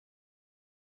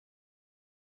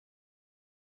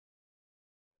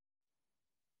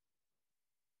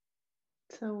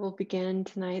So we'll begin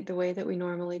tonight the way that we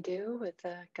normally do with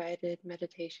a guided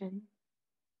meditation.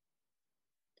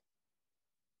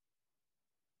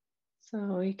 So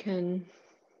we can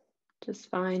just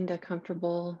find a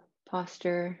comfortable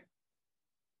posture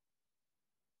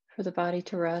for the body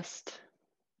to rest.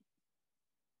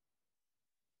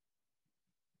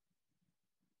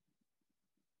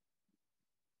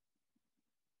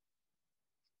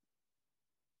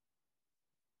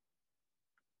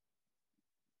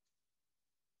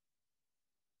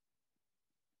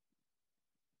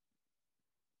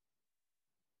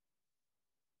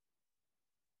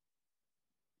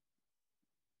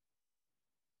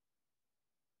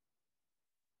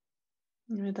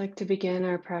 And I'd like to begin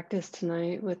our practice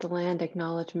tonight with the land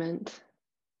acknowledgement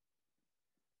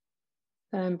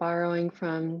that I'm borrowing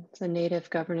from the Native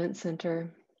Governance Center.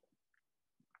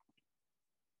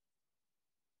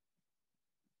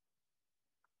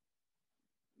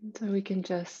 So we can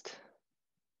just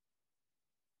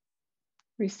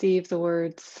receive the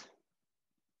words.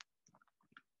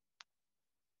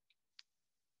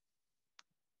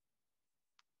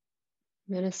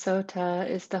 Minnesota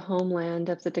is the homeland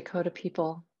of the Dakota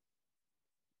people.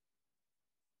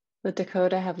 The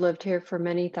Dakota have lived here for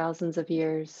many thousands of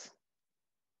years.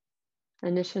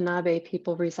 Anishinaabe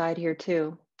people reside here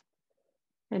too,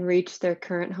 and reach their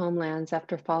current homelands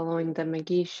after following the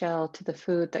McGee Shell to the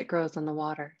food that grows on the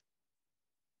water.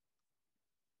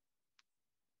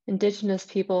 Indigenous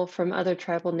people from other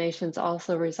tribal nations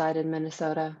also reside in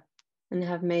Minnesota and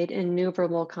have made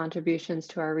innumerable contributions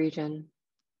to our region.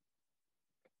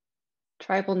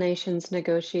 Tribal nations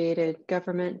negotiated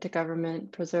government to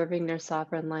government, preserving their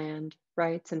sovereign land,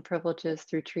 rights, and privileges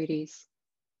through treaties.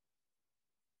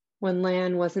 When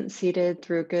land wasn't ceded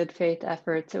through good faith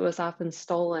efforts, it was often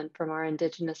stolen from our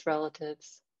Indigenous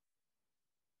relatives.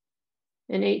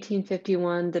 In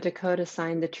 1851, the Dakota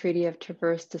signed the Treaty of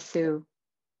Traverse des Sioux,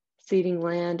 ceding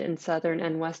land in southern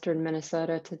and western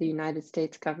Minnesota to the United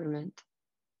States government.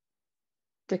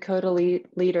 Dakota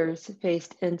leaders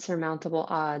faced insurmountable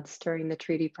odds during the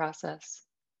treaty process.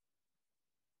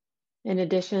 In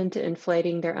addition to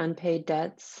inflating their unpaid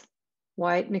debts,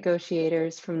 white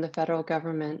negotiators from the federal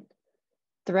government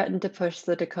threatened to push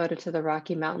the Dakota to the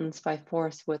Rocky Mountains by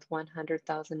force with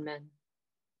 100,000 men.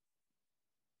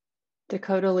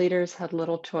 Dakota leaders had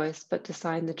little choice but to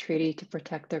sign the treaty to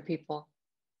protect their people.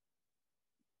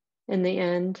 In the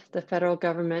end, the federal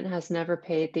government has never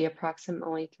paid the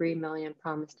approximately $3 million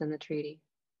promised in the treaty.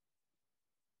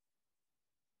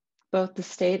 Both the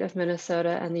state of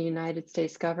Minnesota and the United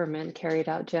States government carried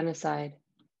out genocide,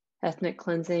 ethnic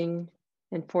cleansing,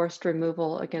 and forced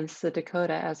removal against the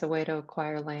Dakota as a way to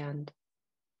acquire land.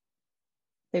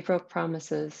 They broke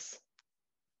promises.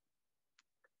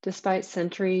 Despite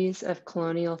centuries of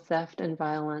colonial theft and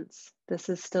violence, this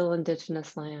is still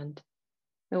Indigenous land.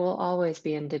 It will always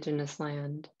be Indigenous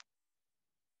land.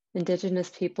 Indigenous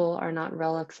people are not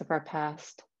relics of our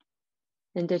past.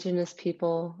 Indigenous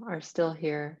people are still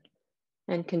here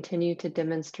and continue to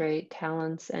demonstrate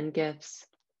talents and gifts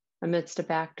amidst a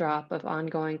backdrop of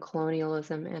ongoing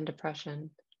colonialism and oppression.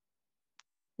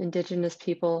 Indigenous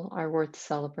people are worth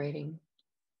celebrating.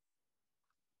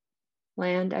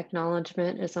 Land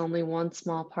acknowledgement is only one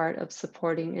small part of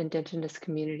supporting Indigenous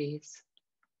communities.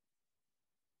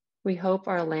 We hope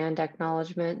our land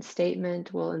acknowledgement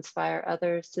statement will inspire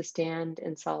others to stand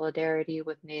in solidarity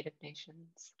with Native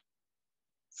nations.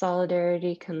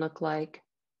 Solidarity can look like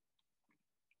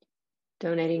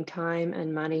donating time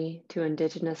and money to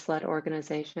Indigenous-led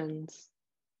organizations,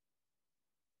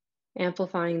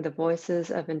 amplifying the voices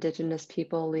of Indigenous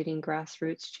people leading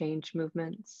grassroots change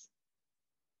movements,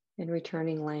 and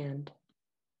returning land.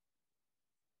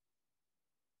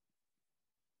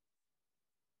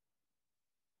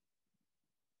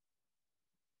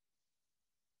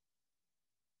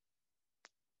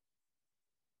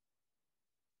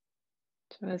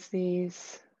 So as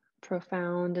these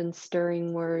profound and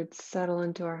stirring words settle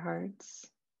into our hearts,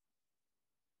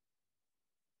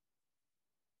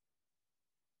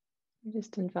 we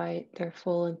just invite their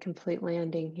full and complete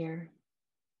landing here.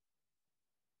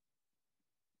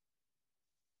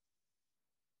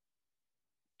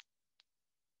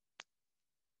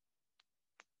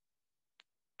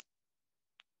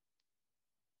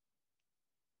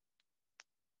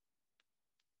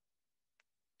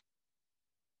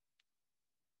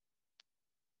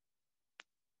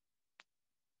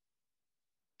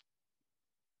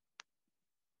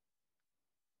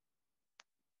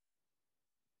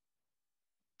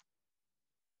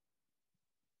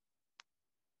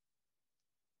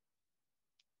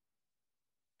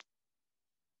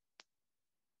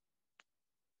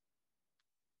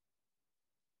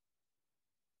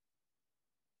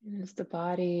 And as the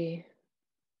body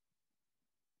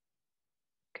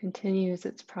continues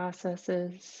its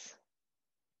processes,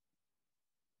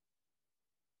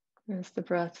 as the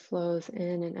breath flows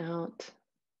in and out,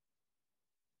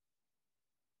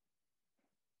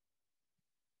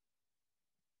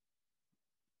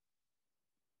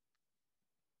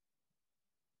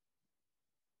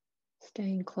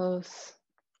 staying close,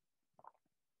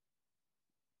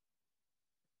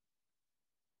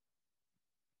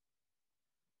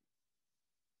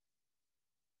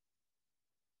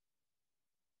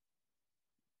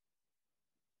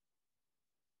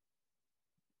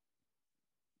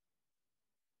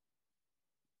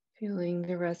 feeling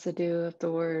the residue of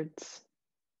the words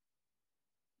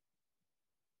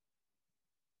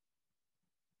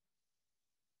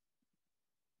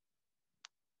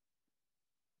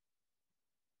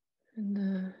and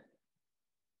the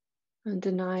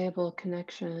undeniable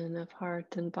connection of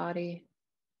heart and body.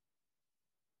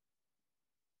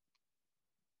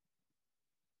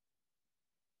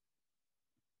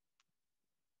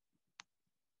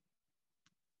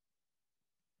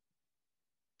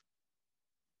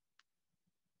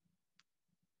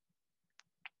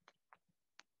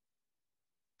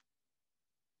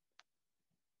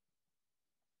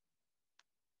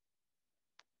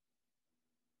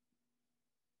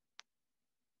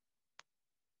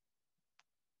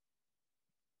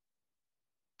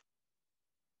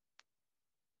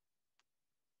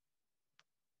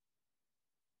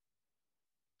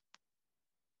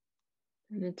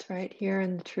 And it's right here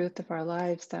in the truth of our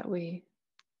lives that we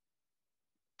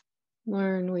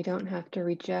learn we don't have to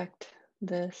reject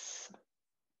this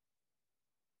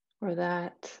or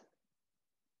that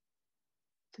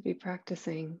to be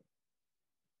practicing.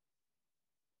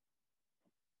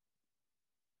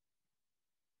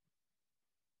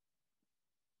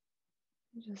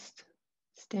 Just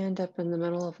stand up in the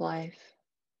middle of life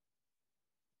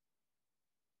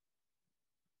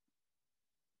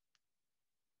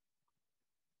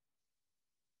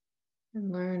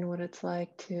and learn what it's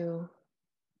like to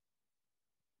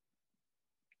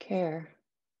care,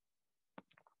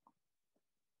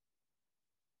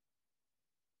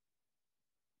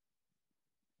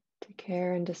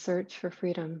 and to search for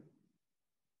freedom.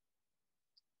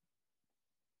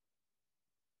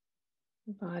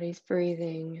 The body's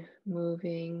breathing,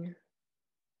 moving,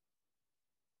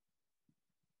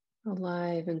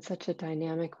 alive in such a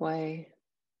dynamic way.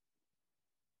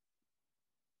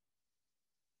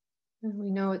 And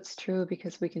we know it's true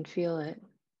because we can feel it.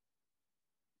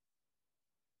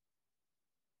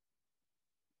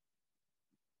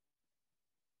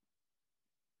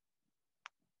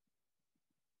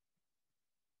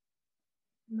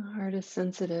 And the heart is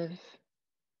sensitive,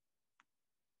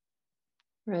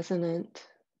 resonant,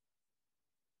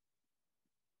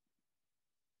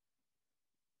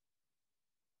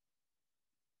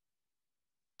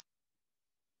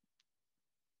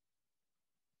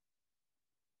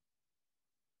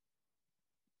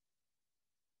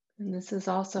 and this is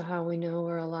also how we know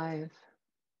we're alive.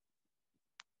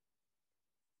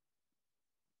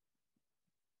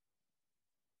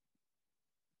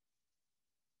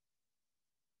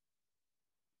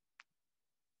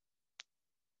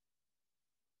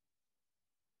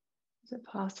 Is it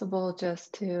possible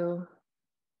just to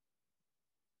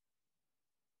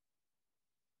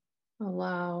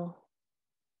allow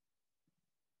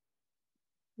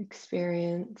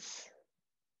experience,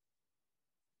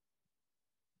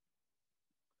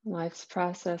 life's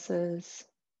processes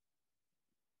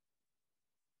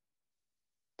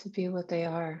to be what they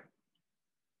are?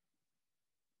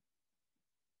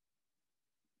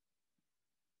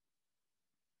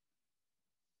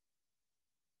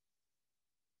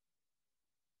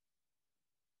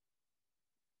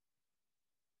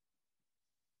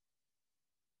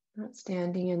 Not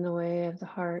standing in the way of the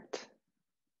heart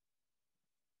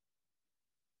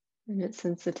and its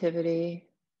sensitivity,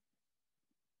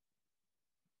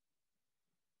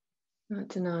 not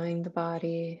denying the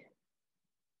body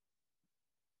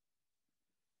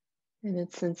and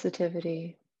its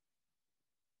sensitivity.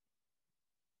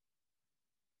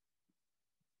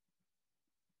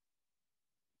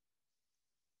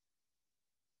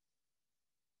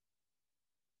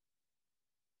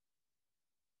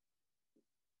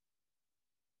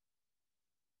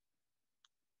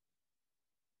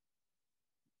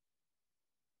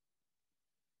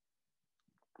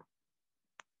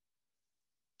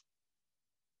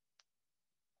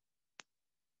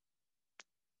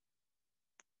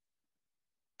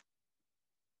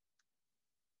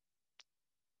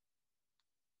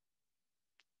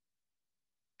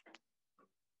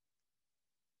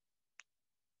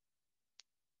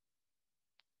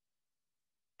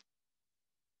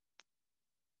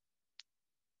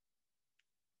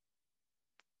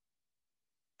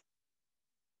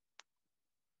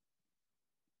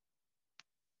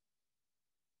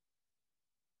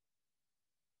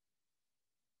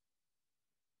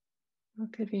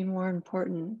 What could be more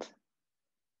important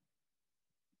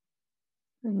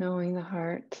than knowing the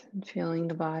heart and feeling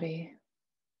the body?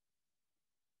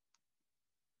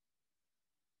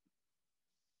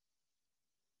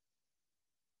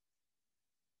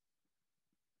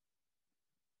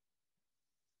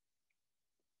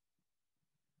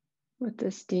 With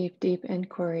this deep, deep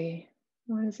inquiry,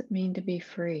 what does it mean to be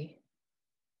free?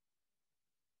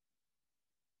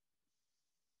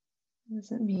 What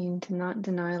does it mean to not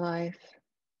deny life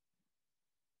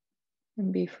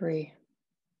and be free?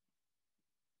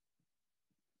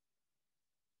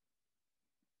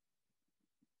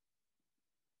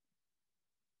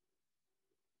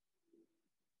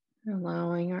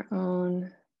 Allowing our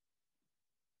own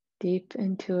deep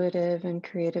intuitive and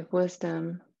creative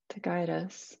wisdom to guide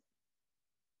us.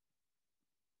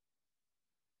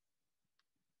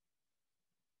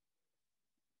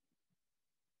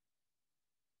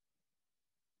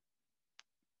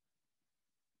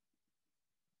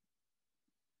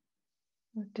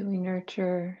 What do we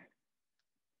nurture?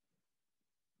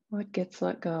 What gets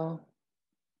let go?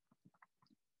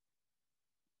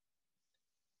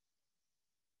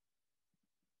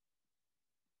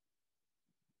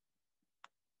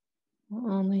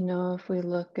 We'll only know if we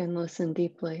look and listen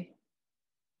deeply,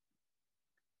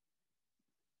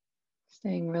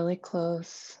 staying really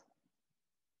close,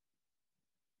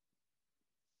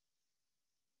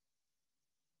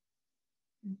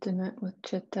 intimate with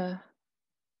chitta,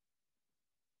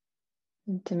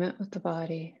 intimate with the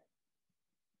body.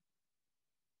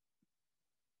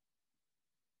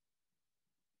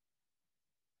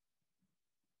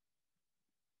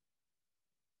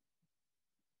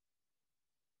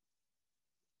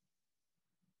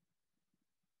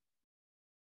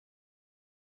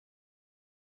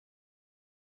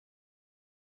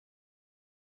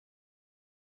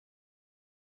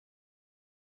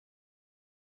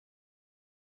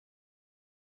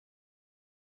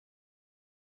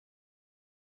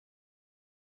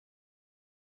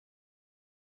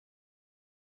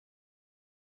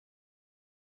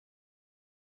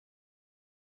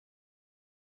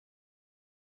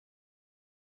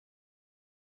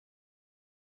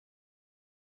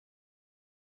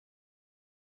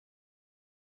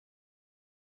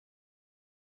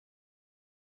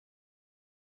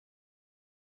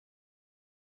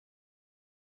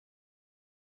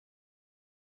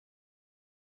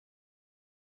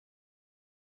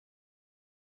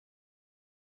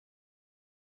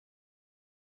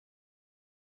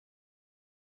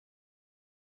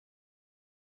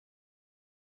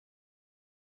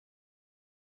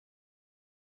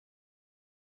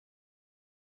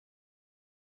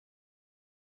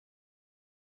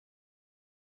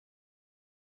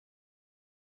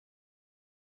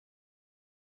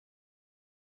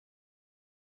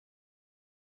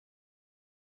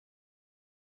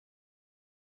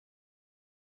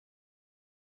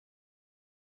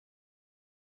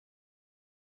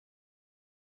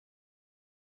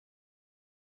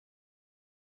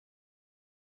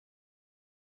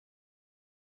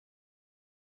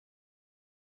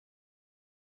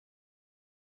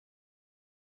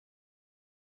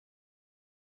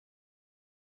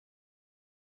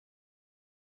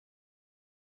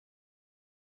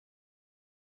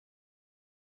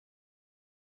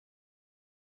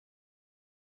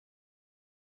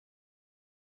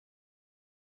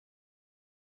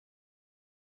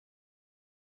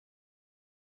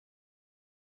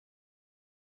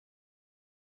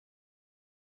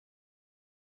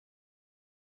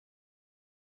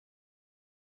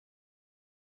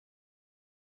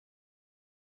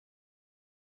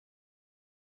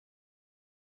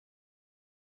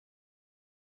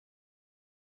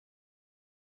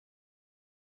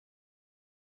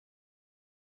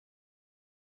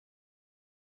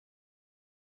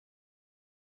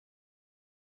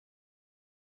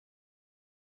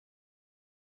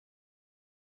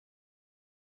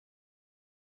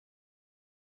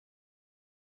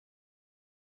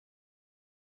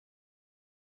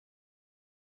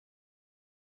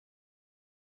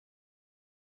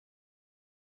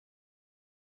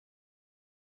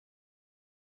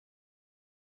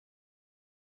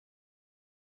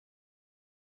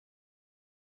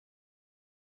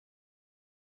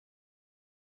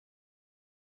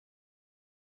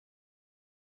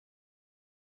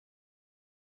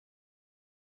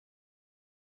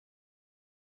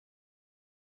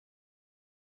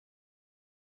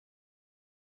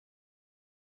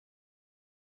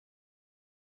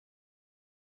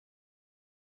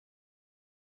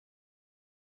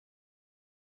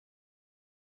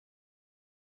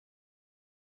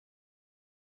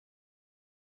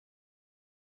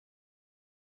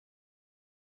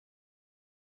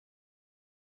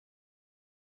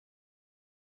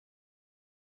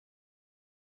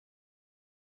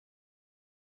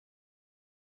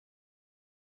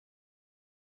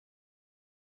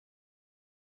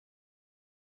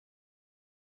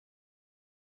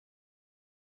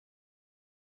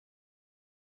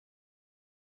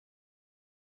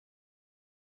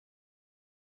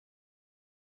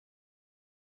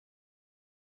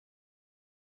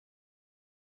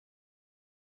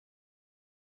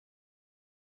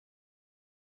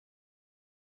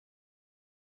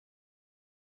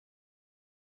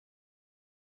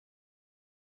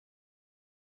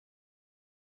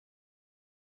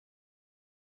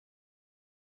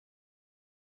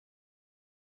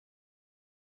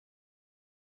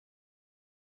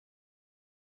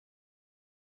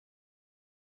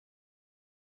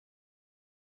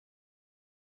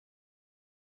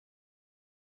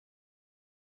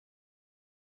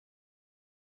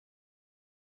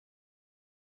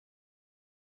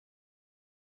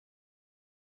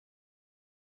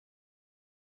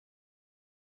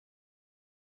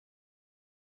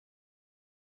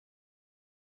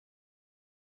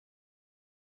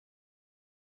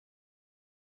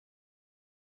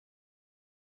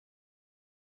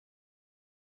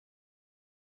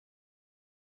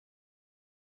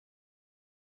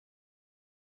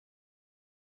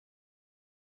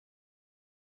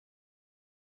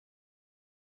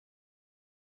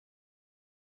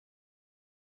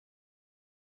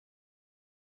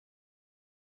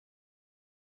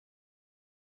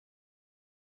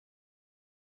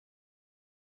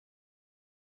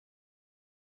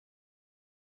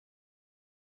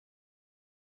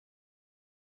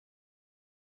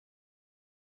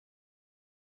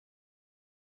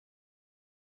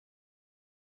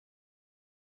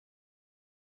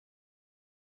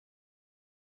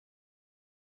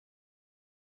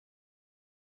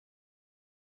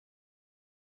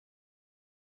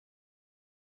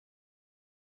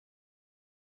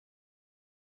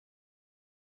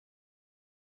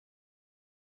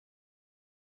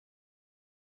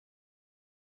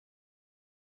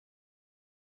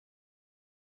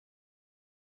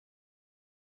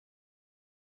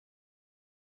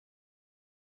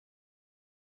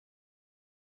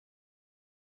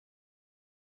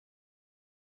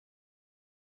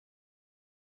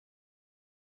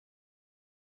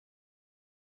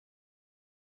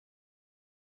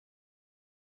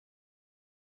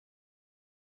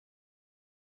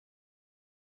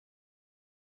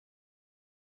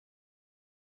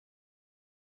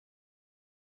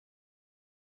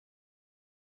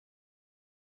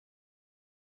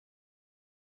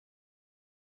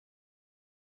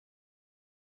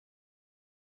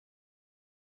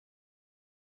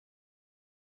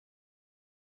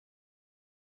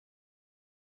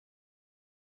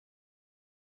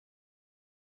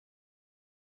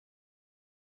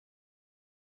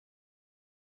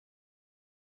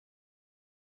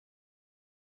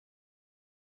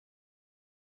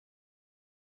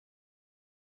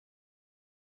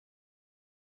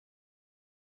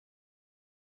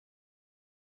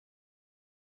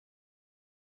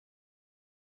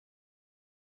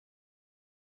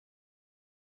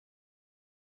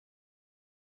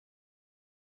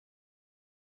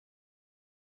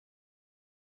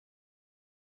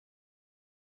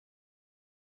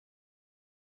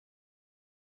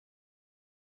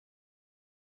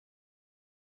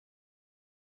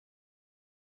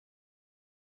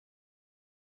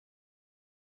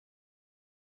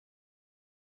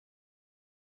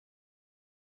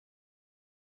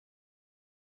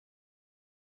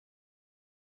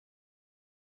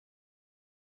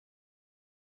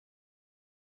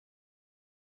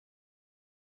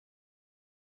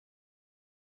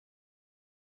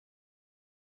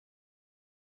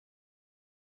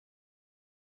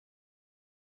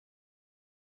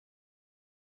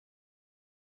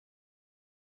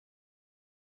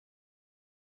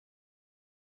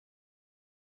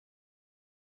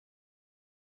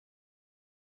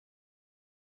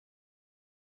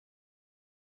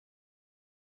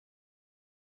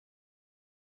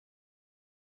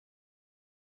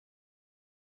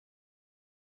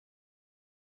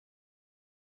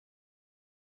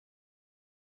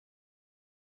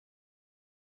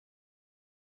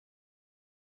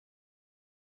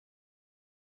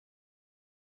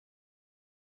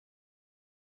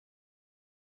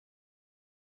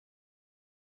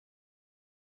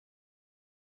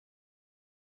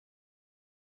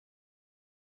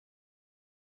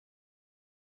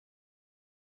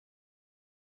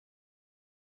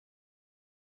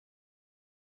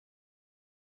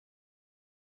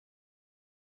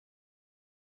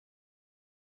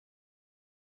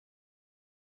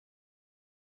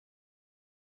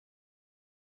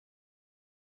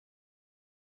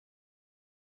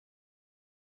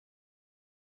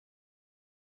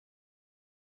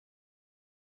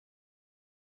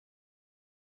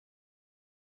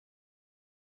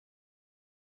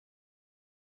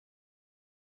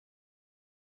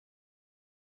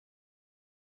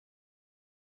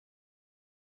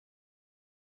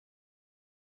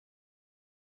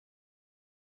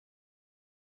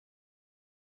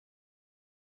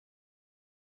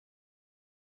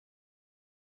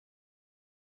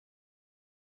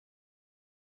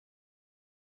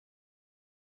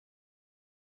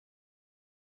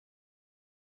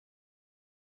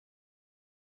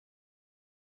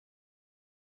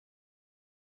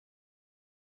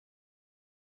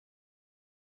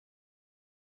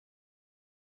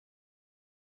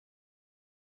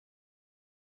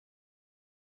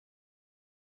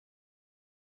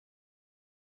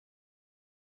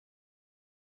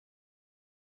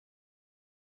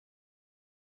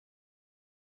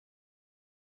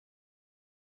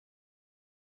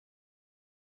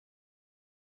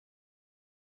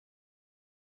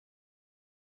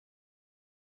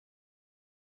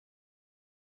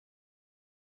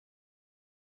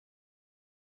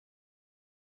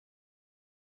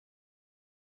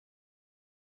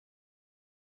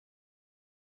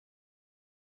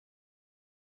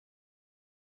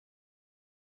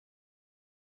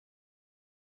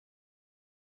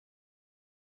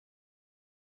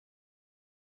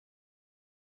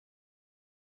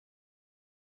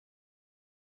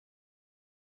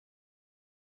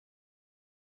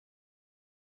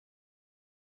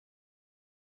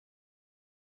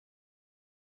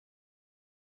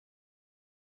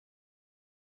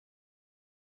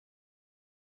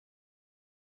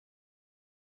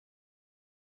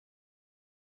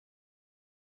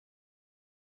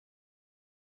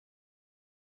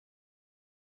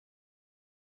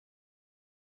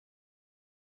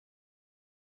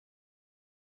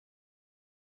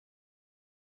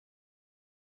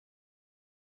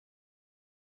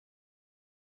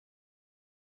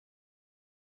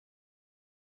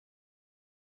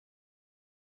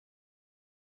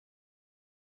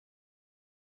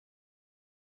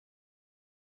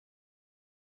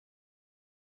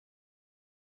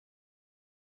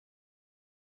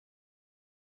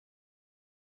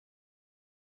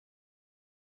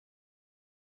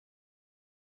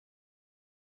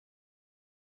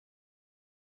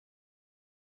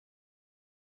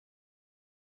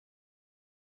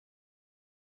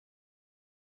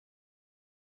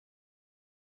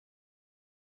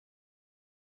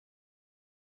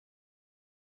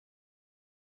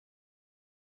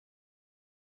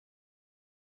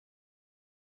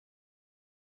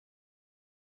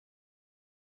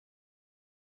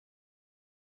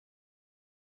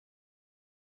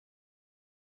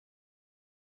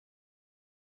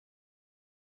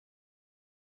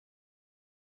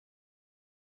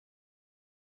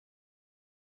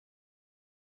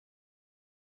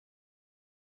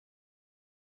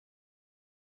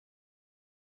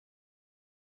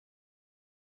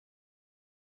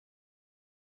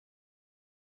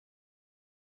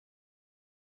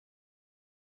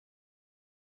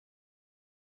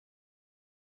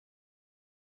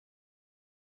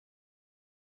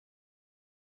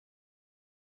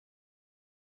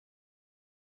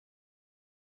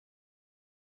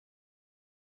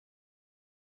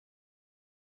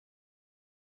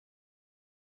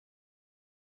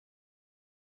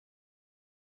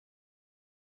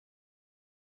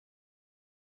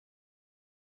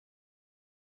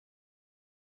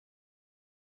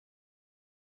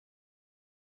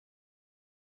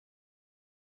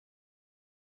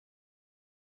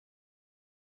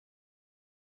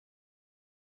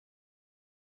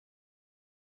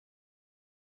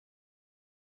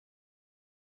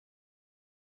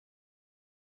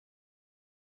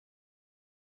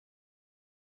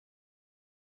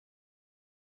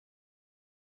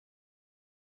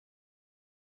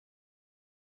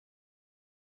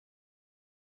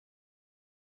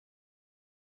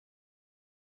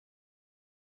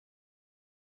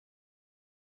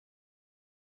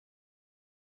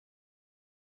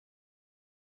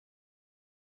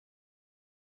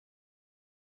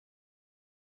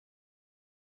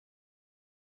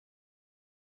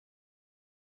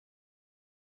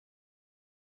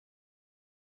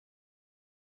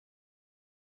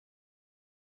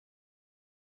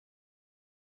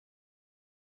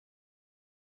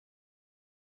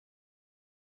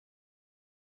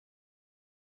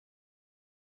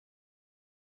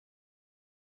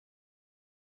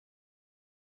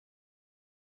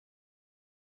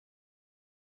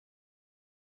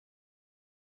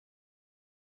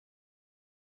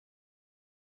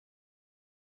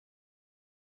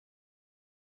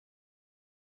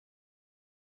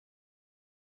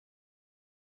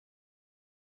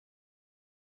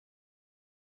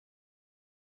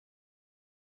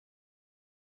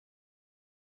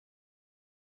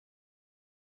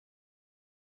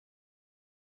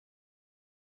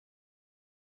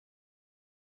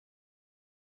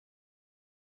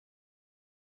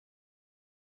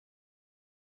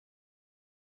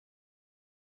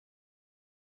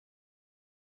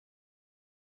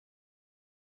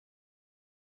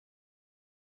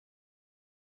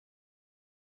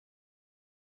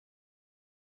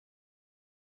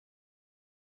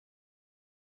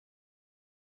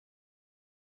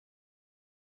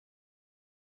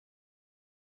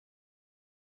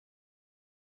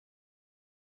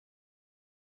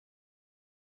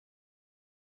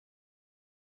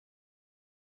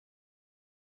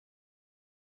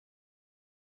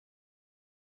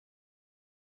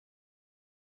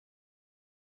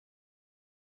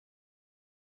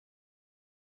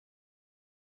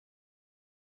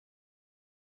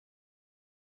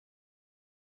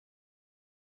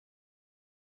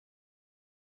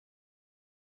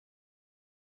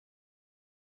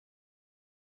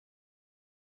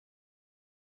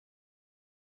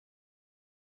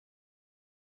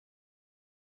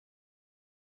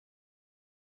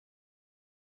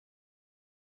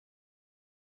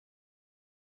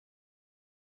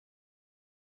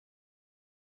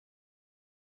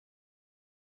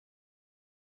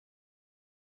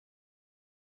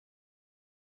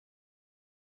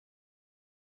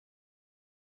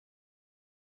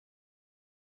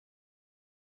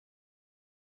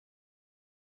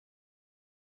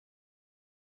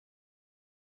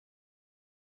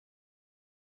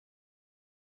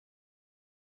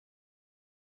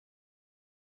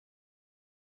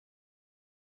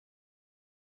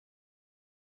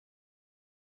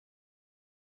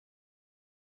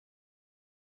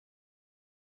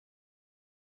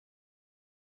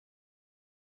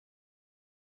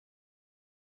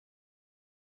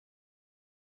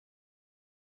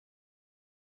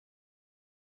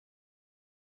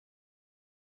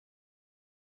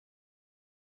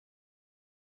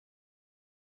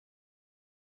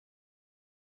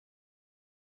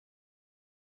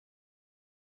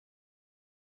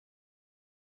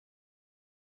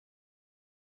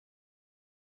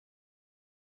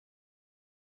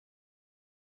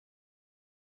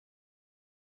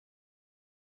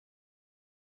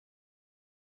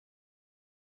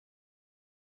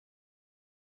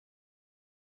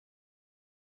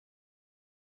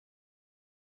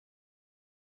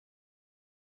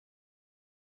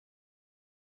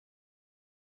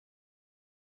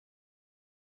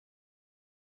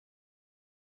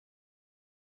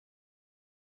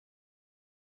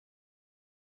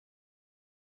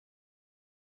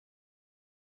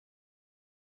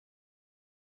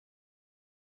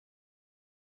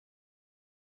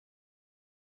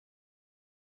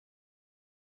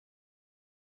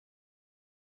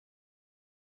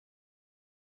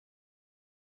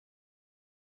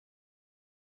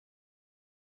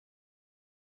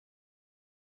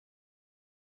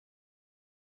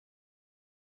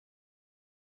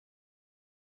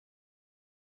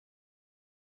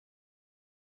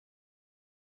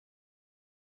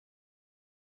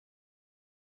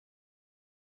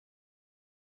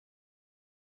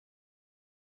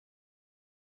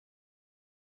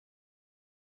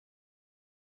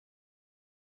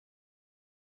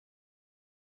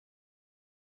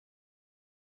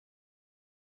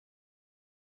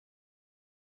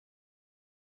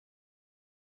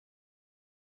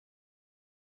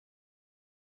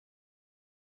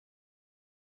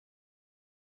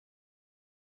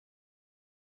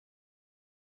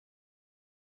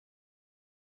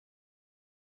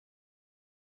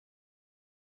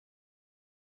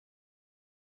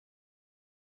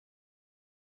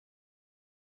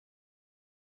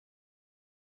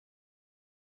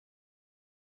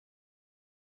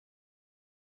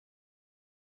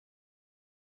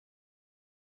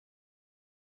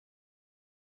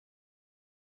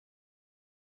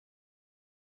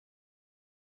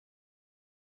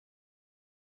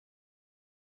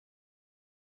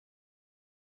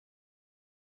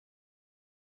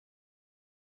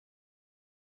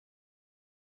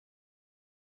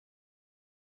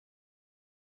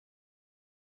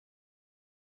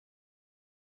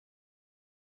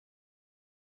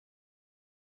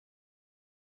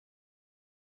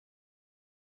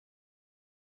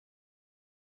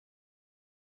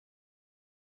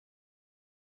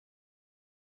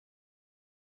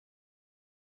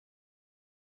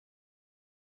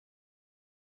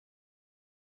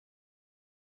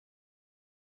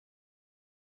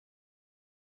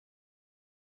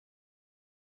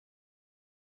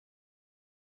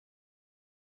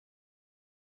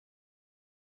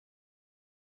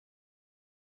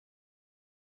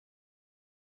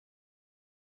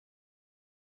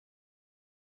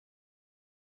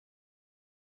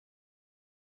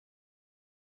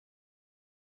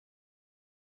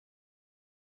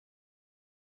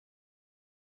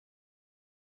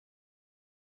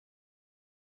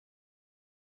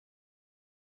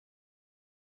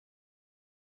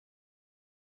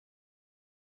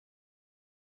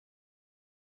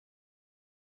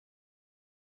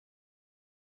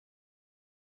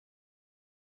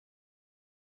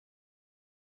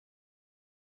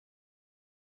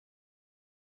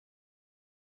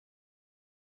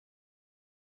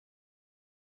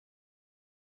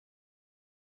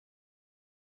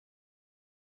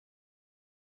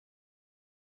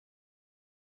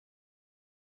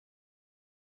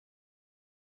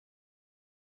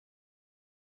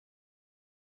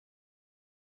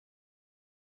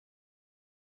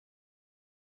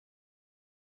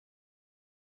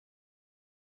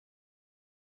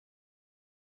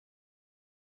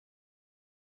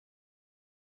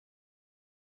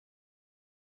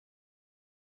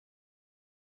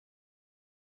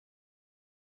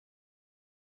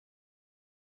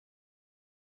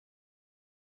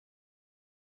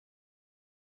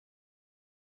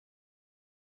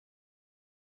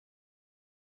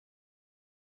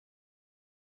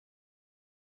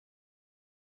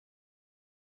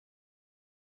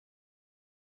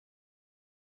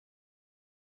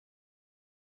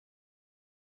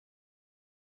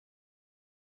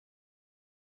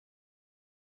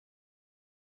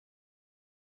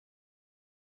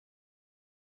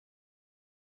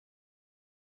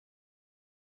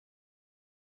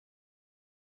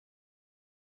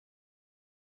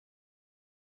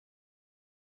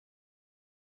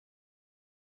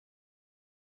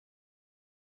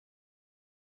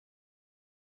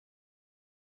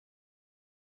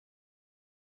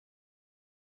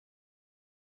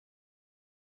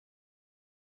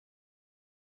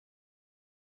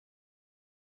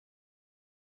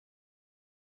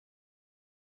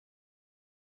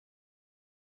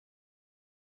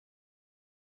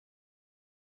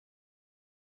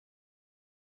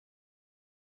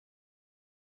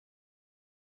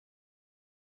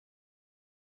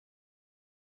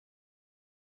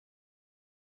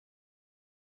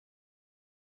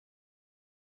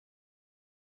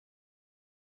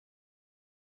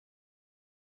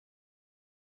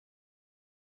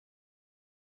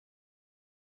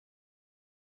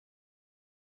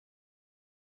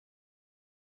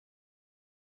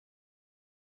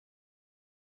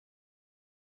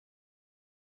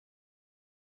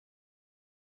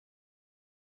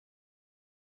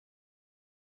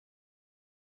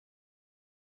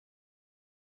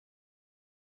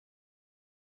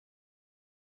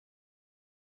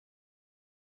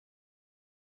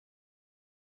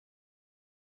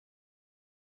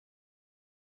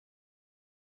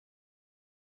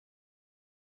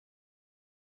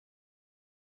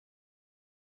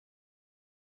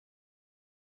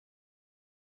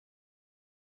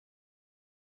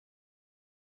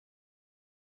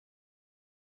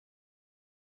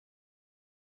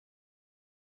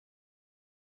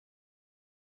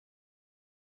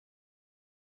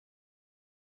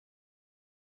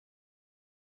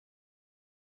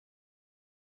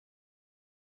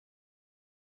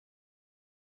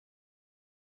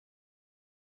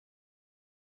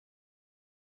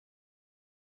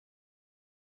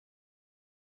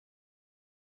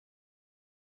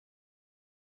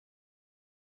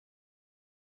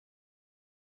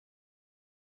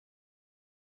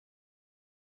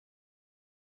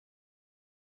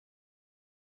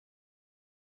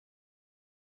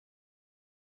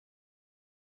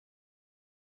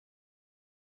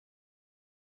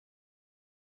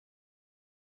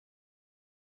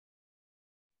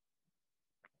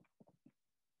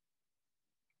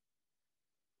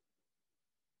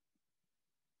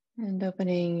 And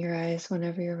opening your eyes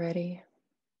whenever you're ready.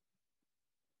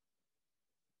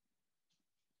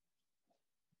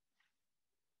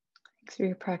 Thanks for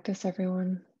your practice,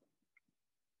 everyone.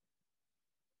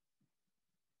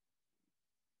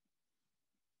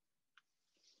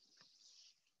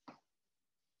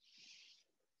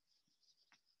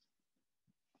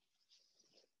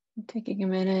 Taking a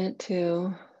minute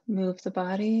to move the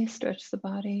body, stretch the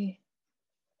body.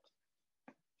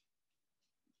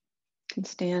 You can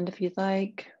stand if you'd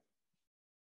like.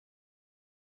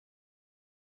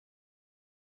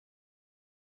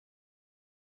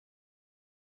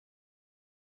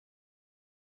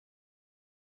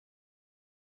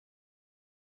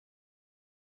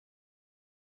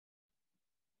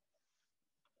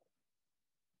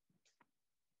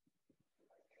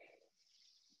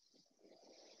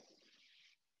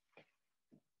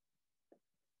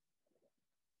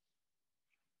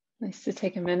 Nice to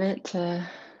take a minute to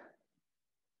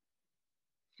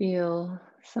feel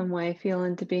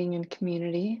into being in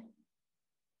community.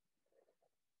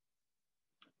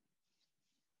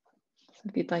 So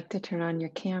if you'd like to turn on your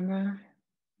camera,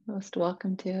 most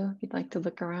welcome to. If you'd like to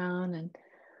look around and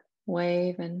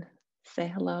wave and say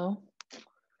hello,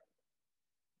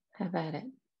 have at it.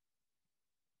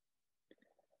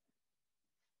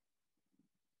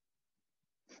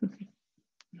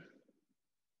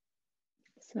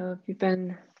 So if you've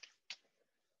been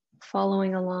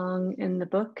following along in the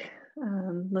book,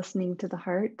 Listening to the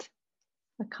Heart,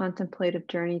 A Contemplative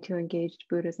Journey to Engaged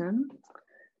Buddhism,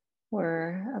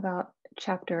 we're about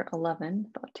chapter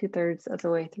 11, about 2/3 of the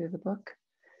way through the book.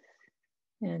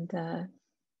 And yeah,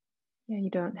 you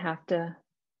don't have to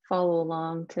follow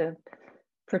along to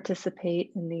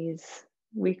participate in these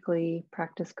weekly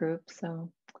practice groups.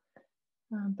 So,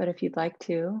 but if you'd like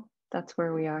to, that's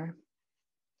where we are.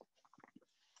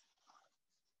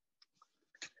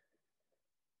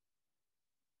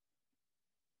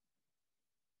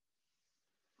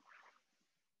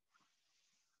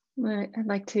 I'd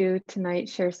like to tonight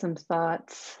share some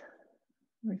thoughts,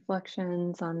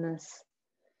 reflections on this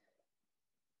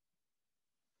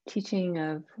teaching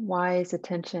of wise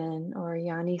attention, or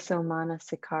Yaniso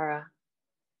Manasikara.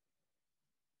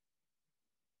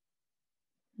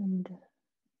 And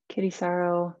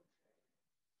Kittisaro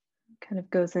kind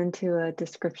of goes into a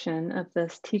description of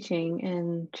this teaching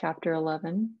in chapter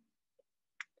 11.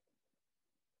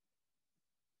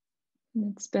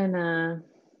 And it's been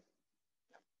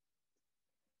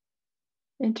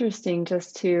interesting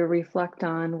just to reflect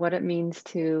on what it means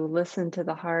to listen to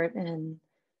the heart and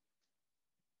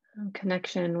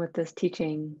connection with this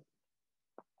teaching.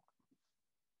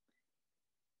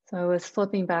 So I was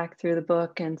flipping back through the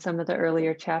book and some of the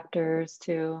earlier chapters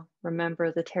to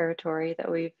remember the territory that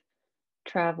we've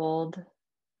traveled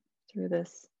through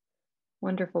this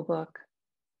wonderful book.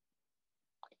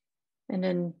 And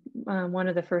in one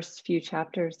of the first few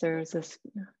chapters, there's this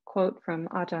quote from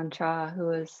Ajahn Chah, who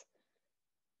was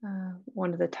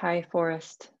one of the Thai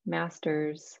forest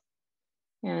masters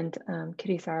and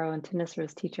Kittisaro and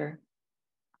Thanissara's teacher.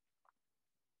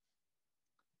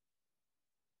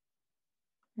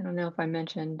 I don't know if I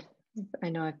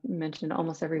know I've mentioned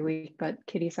almost every week, but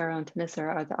Kittisaro and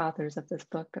Thanissara are the authors of this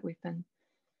book that we've been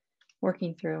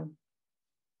working through.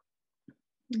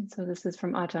 And so this is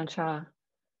from Ajahn Chah.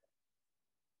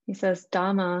 He says,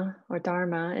 Dhamma or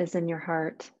Dharma is in your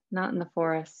heart, not in the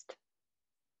forest.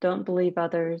 Don't believe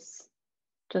others,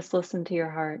 just listen to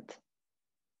your heart.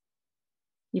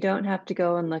 You don't have to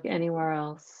go and look anywhere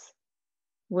else.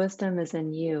 Wisdom is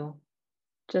in you,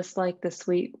 just like the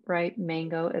sweet, ripe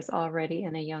mango is already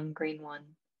in a young green one.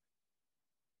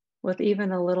 With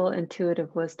even a little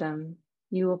intuitive wisdom,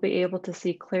 you will be able to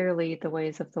see clearly the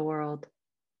ways of the world.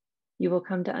 You will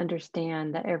come to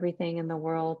understand that everything in the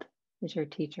world is your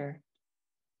teacher.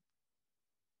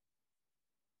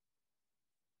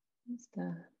 It's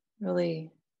a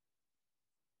really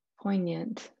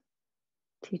poignant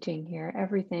teaching here.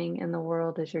 Everything in the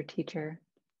world is your teacher.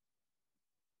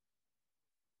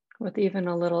 With even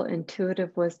a little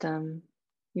intuitive wisdom,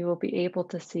 you will be able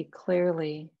to see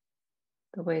clearly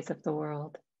the ways of the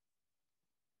world.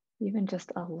 Even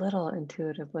just a little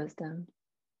intuitive wisdom.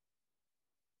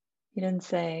 He didn't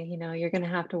say, you're going to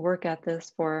have to work at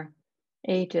this for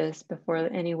ages before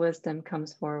any wisdom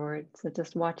comes forward. So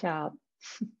just watch out.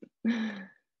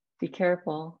 Be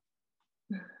careful.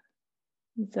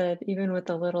 He said, even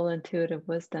with a little intuitive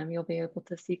wisdom, you'll be able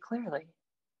to see clearly.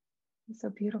 It's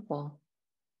so beautiful.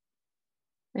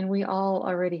 And we all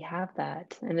already have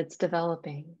that, and it's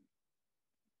developing.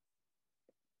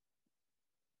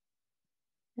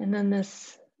 And then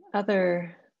this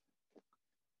other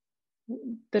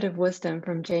bit of wisdom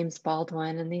from James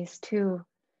Baldwin, and these two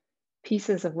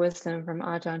pieces of wisdom from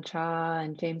Ajahn Chah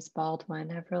and James Baldwin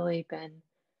have really been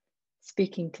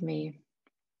speaking to me.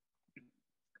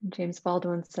 James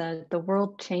Baldwin said, "The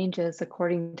world changes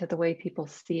according to the way people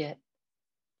see it.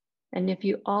 And if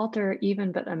you alter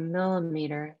even but a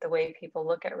millimeter the way people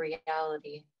look at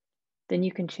reality, then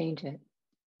you can change it.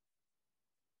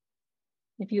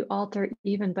 If you alter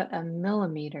even but a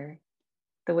millimeter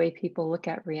the way people look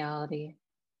at reality,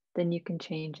 then you can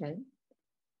change it.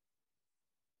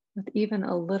 With even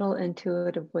a little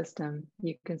intuitive wisdom,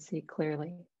 you can see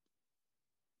clearly."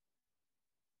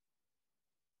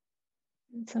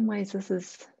 In some ways, this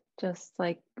is just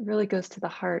like really goes to the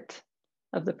heart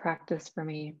of the practice for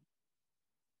me.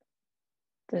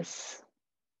 This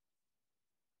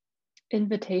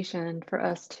invitation for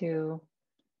us to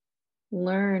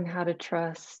learn how to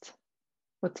trust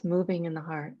what's moving in the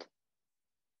heart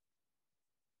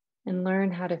and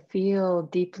learn how to feel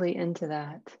deeply into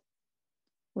that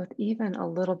with even a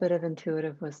little bit of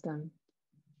intuitive wisdom.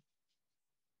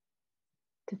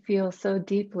 To feel so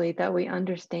deeply that we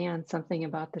understand something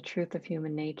about the truth of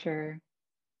human nature,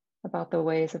 about the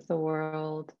ways of the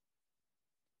world.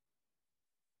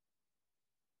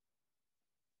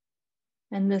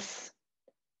 And this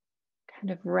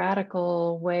kind of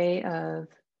radical way of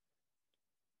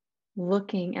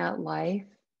looking at life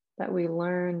that we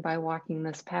learn by walking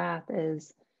this path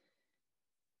is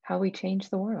how we change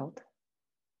the world.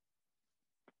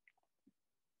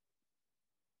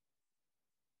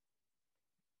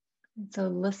 And so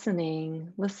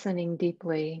listening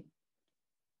deeply,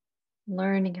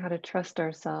 learning how to trust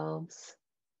ourselves,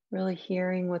 really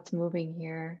hearing what's moving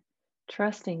here,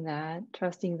 trusting that,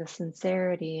 trusting the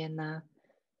sincerity and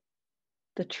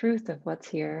the truth of what's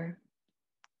here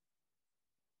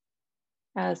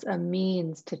as a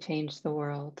means to change the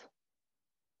world,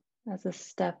 as a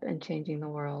step in changing the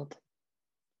world.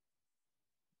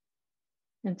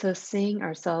 And so seeing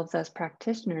ourselves as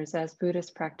practitioners, as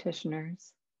Buddhist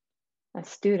practitioners, as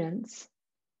students,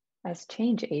 as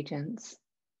change agents,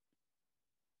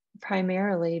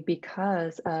 primarily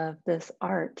because of this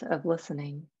art of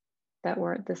listening,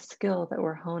 the skill that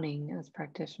we're honing as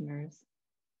practitioners.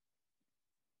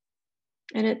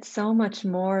 And it's so much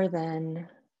more than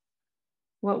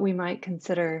what we might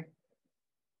consider,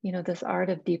 this art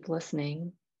of deep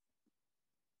listening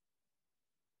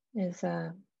is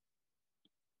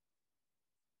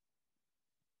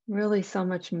really so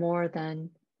much more than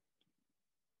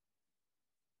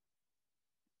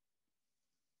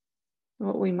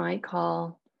what we might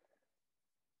call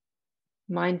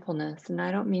mindfulness. And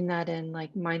I don't mean that in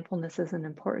like mindfulness isn't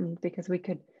important, because we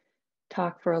could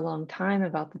talk for a long time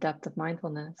about the depth of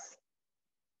mindfulness.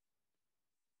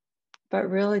 But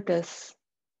really, this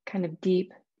kind of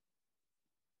deep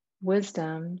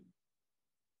wisdom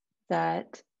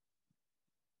that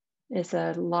is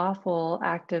a lawful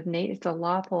active it's a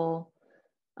lawful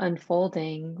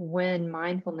unfolding when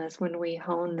we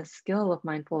hone the skill of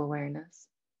mindful awareness,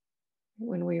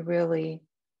 when we really,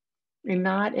 and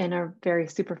not in a very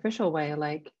superficial way,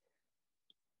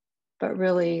 but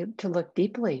really to look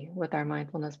deeply with our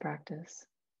mindfulness practice.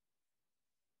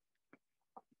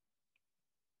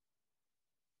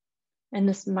 And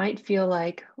this might feel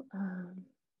like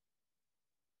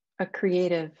a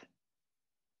creative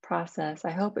process.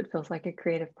 I hope it feels like a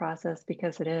creative process,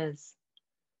 because it is.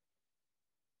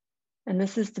 And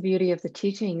this is the beauty of the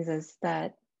teachings, is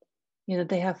that,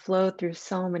 they have flowed through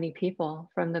so many people,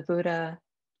 from the Buddha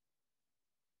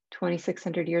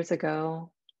 2,600 years ago,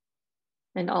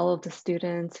 and all of the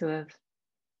students who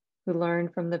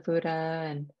learned from the Buddha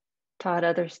and taught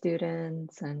other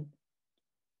students, and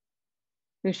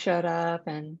who showed up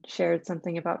and shared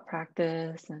something about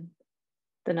practice, and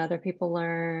then other people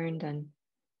learned. And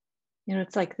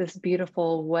it's like this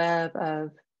beautiful web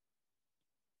of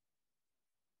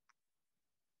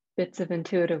bits of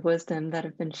intuitive wisdom that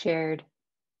have been shared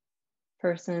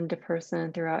person to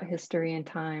person throughout history and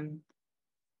time.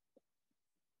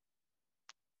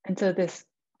 And so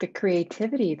the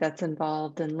creativity that's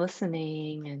involved in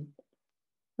listening and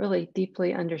really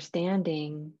deeply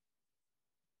understanding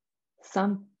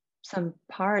some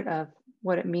part of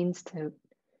what it means to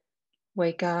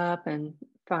wake up and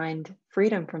find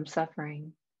freedom from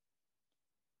suffering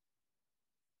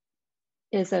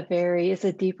is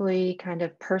a deeply kind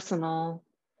of personal,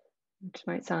 which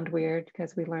might sound weird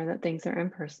because we learn that things are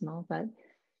impersonal, but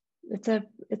it's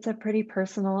a pretty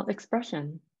personal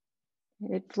expression.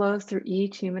 It flows through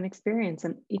each human experience,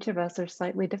 and each of us are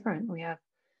slightly different. We have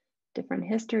different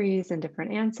histories and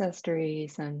different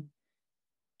ancestries, and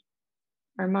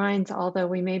our minds, although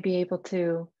we may be able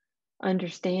to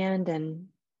understand and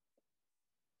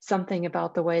something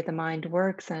about the way the mind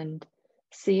works and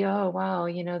see, oh, wow,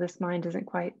 this mind isn't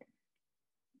quite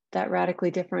that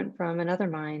radically different from another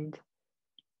mind.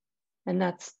 And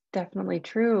that's definitely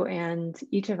true. And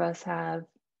each of us have,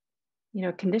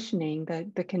 conditioning,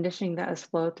 the conditioning that has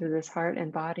flowed through this heart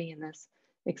and body and this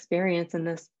experience and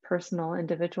this personal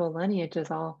individual lineage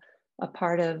is all a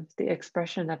part of the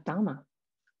expression of Dhamma.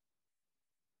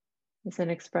 It's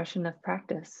an expression of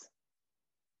practice.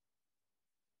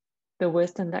 The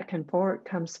wisdom that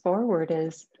comes forward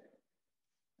is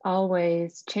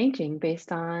always changing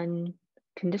based on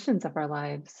conditions of our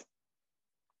lives.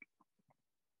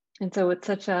 And so it's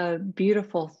such a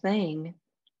beautiful thing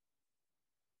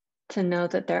to know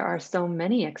that there are so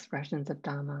many expressions of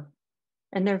Dhamma.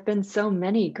 And there have been so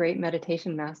many great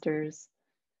meditation masters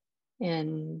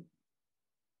in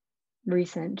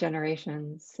recent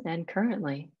generations and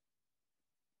currently,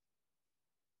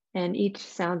 and each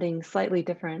sounding slightly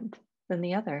different than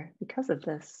the other because of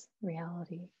this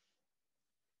reality.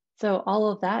 So all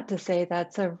of that to say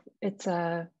it's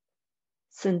a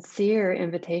sincere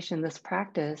invitation, this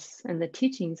practice and the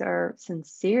teachings are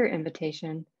sincere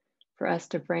invitation for us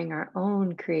to bring our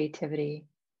own creativity,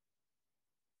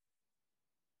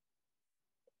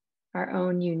 our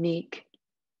own unique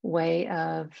way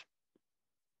of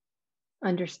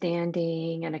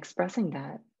understanding and expressing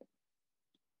that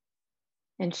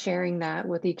and sharing that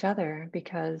with each other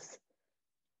because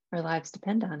our lives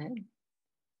depend on it.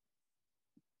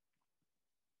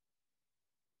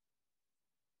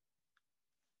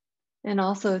 And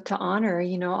also to honor,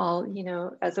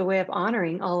 as a way of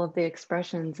honoring all of the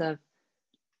expressions of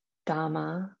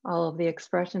Dhamma, all of the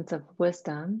expressions of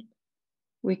wisdom,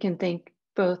 we can think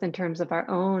both in terms of our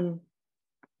own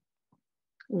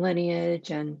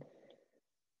lineage and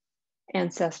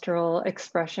ancestral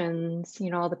expressions,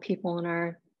 all the people in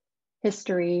our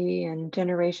history and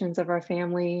generations of our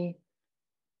family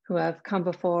who have come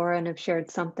before and have shared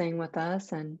something with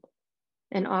us and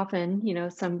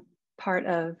often, some part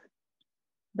of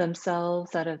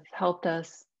themselves that have helped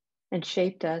us and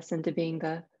shaped us into being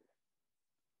the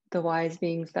wise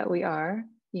beings that we are,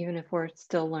 even if we're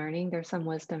still learning, there's some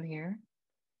wisdom here.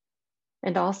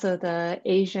 And also the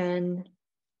Asian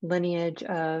lineage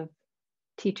of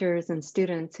teachers and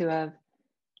students who have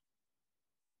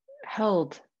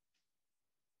held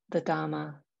the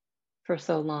Dhamma for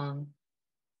so long.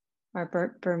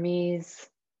 Our Burmese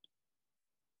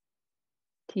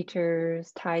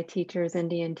teachers, Thai teachers,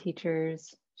 Indian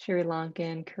teachers, Sri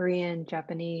Lankan, Korean,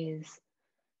 Japanese,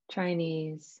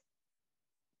 Chinese,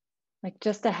 like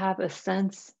just to have a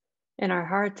sense in our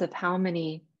hearts of how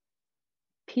many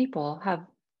people have,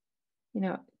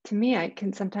 to me, I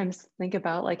can sometimes think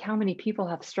about like how many people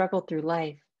have struggled through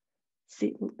life,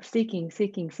 seeking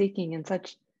in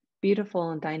such beautiful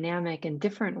and dynamic and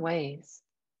different ways,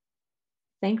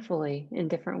 thankfully in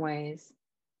different ways,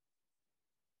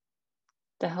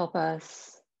 to help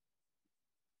us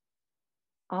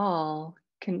all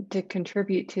to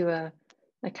contribute to a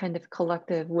kind of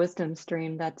collective wisdom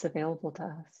stream that's available to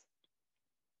us.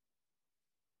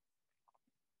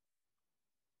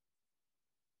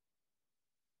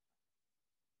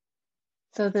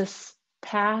 So this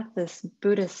path, this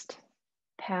Buddhist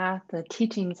path, the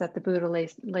teachings that the Buddha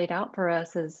laid out for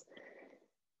us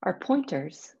are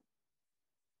pointers,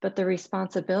 but the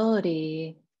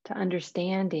responsibility to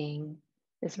understanding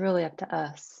is really up to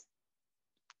us.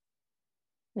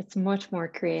 It's much more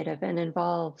creative and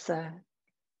involves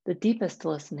the deepest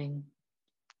listening.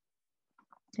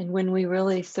 And when we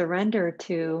really surrender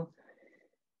to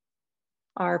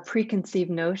our preconceived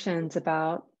notions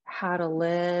about how to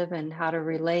live and how to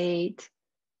relate,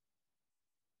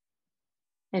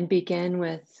 and begin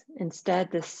with instead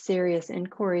this serious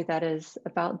inquiry that is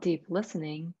about deep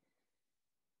listening,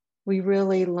 we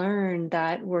really learn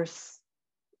that we're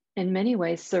in many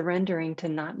ways surrendering to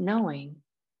not knowing.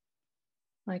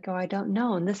 Like, oh, I don't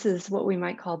know. And this is what we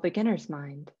might call beginner's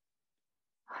mind.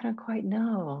 I don't quite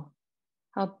know.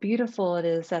 How beautiful it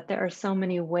is that there are so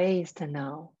many ways to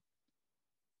know.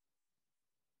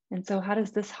 And so how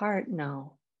does this heart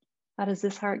know? How does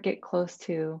this heart get close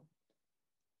to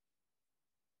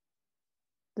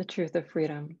the truth of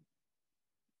freedom?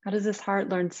 How does this heart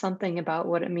learn something about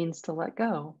what it means to let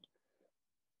go?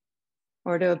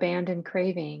 Or to abandon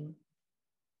craving?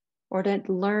 Or to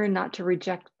learn not to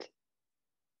reject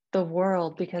the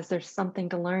world because there's something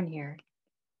to learn here?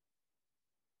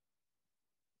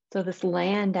 So this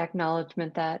land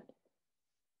acknowledgement that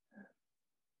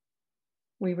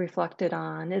we reflected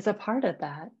on is a part of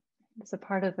that. It's a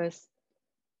part of us,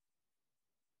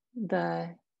 the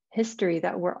history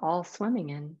that we're all swimming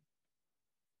in.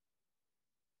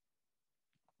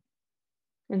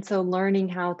 And so learning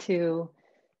how to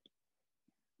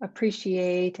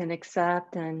appreciate and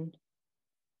accept and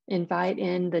invite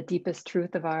in the deepest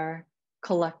truth of our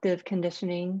collective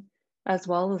conditioning, as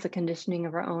well as the conditioning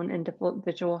of our own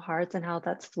individual hearts and how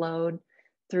that's flowed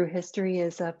through history,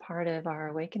 is a part of our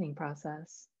awakening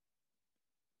process.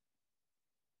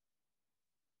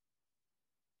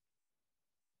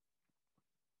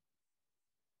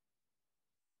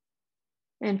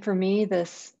 And for me,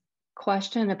 this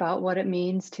question about what it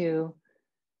means to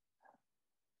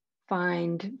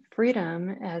find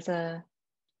freedom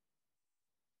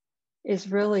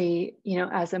is really,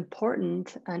 as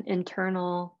important an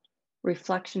internal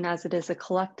reflection as it is a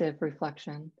collective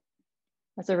reflection,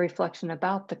 as a reflection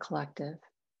about the collective.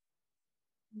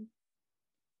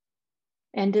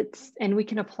 And we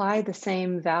can apply the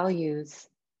same values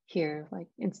here, like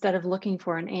instead of looking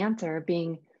for an answer,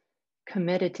 being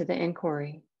committed to the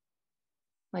inquiry.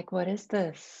 Like, what is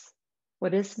this?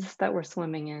 What is this that we're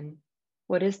swimming in?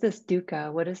 What is this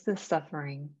dukkha? What is this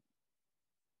suffering?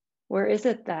 Where is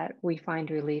it that we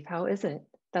find relief? How is it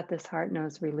that this heart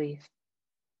knows relief?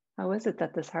 How is it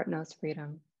that this heart knows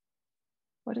freedom?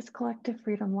 What is collective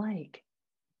freedom like?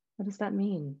 What does that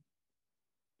mean?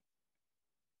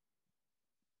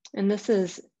 And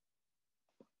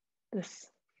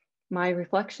my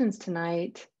reflections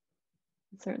tonight,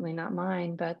 certainly not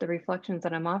mine, but the reflections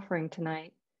that I'm offering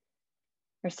tonight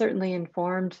are certainly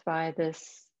informed by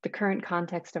the current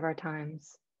context of our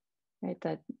times, right?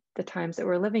 That the times that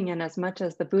we're living in, as much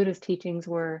as the Buddha's teachings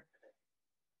were,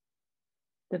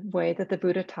 the way that the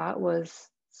Buddha taught was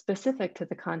specific to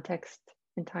the context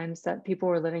and times that people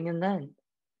were living in then.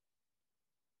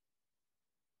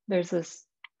 There's this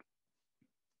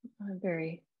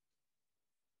very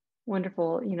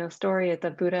wonderful, story of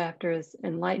the Buddha after his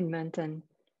enlightenment, and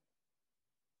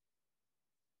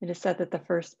it is said that the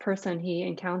first person he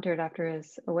encountered after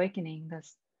his awakening,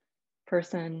 this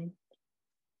person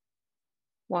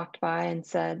walked by and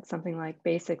said something like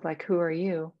basic, like, "Who are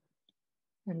you?"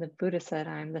 And the Buddha said,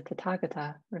 "I'm the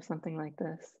Tathagata," or something like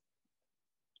this.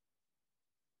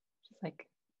 Just like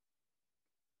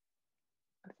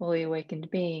a fully awakened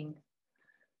being,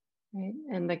 right?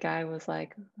 And the guy was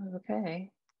like,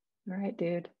 "Okay, all right,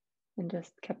 dude," and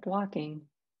just kept walking.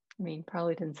 I mean,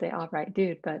 probably didn't say, "All right,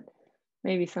 dude," but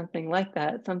maybe something like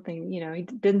that. Something, he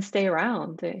didn't stay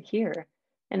around to hear.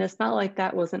 And it's not like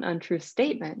that was an untrue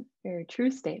statement, very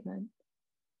true statement.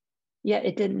 Yet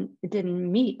it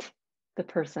didn't meet the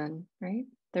person, right?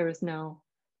 There was no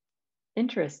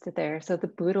interest there. So the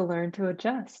Buddha learned to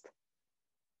adjust,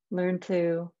 learned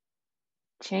to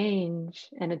change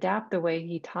and adapt the way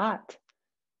he taught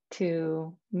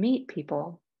to meet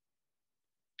people.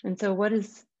 And so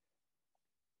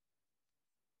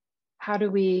how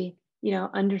do we,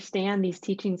 understand these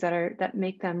teachings that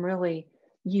make them really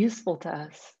useful to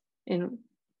us in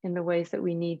the ways that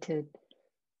we need to,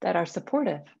 that are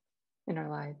supportive in our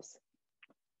lives?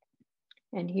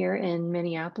 And here in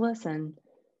Minneapolis, and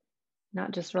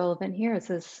not just relevant here, it's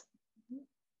this,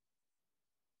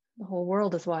 the whole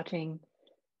world is watching.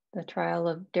 The trial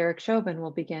of Derek Chauvin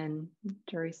will begin.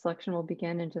 Jury selection will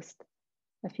begin in just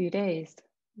a few days.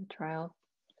 The trial,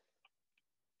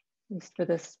 at least for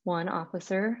this one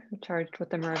officer charged with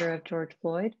the murder of George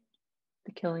Floyd,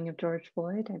 the killing of George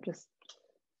Floyd. I've just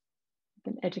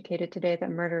been educated today that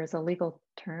murder is a legal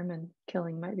term and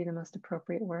killing might be the most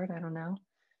appropriate word. I don't know.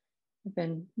 I've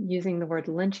been using the word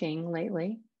lynching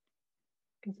lately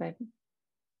because I've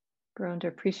grown to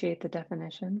appreciate the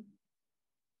definition.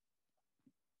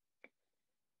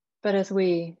 But as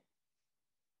we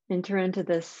enter into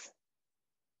this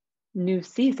new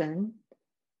season,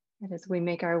 and as we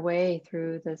make our way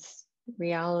through this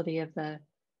reality of the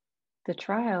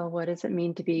trial, what does it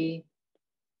mean to be,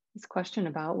 this question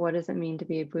about what does it mean to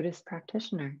be a Buddhist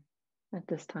practitioner at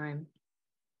this time?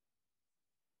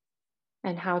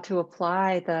 And how to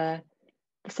apply the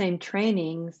same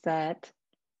trainings that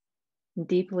I'm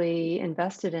deeply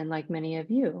invested in, like many of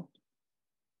you,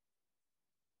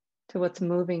 to what's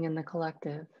moving in the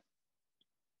collective.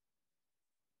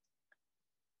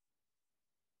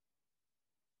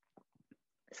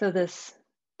 So this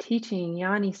teaching,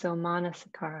 Yaniso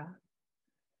Manasikara,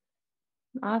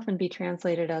 often be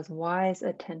translated as wise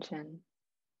attention.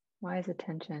 Wise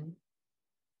attention.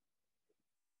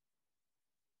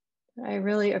 I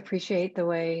really appreciate the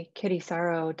way Kitty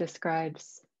Saro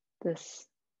describes this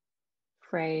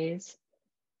phrase,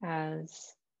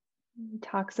 as he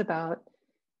talks about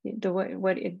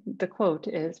the quote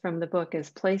is from the book is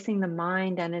placing the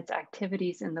mind and its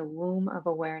activities in the womb of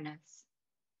awareness.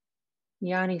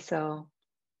 Yaniso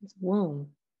is womb.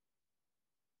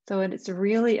 So it's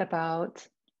really about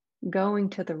going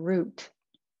to the root,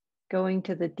 going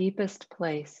to the deepest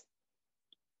place,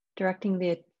 not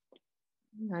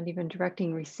even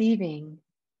directing, receiving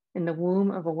in the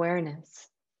womb of awareness,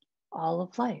 all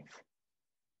of life.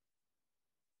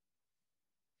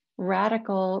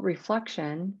 Radical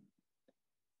reflection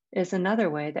is another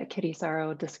way that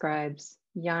Kittisaro describes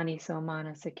Yani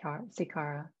Somana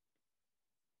Sikara.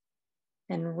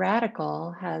 And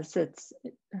radical has it's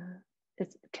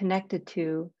connected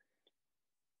to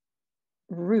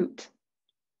root,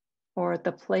 or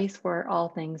the place where all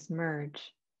things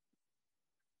merge.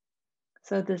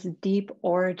 So this deep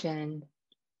origin,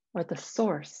 or the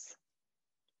source.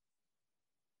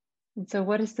 And so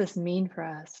what does this mean for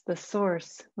us? The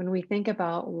source, when we think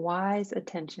about wise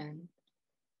attention,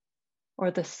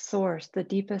 or the source, the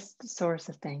deepest source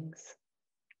of things.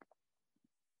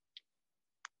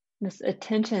 This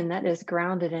attention that is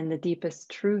grounded in the deepest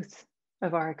truth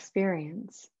of our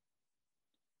experience.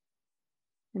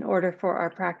 In order for our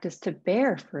practice to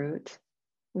bear fruit,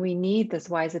 we need this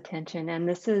wise attention. And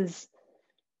this is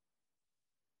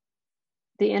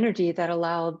the energy that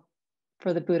allowed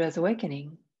for the Buddha's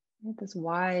awakening. This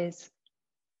wisdom,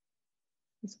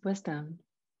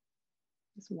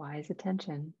 this wise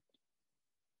attention.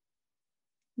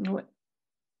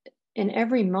 In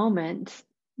every moment,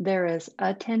 there is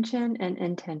attention and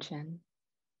intention.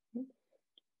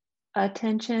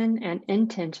 Attention and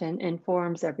intention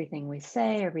informs everything we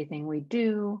say, everything we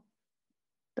do,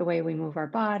 the way we move our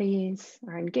bodies,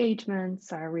 our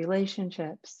engagements, our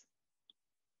relationships.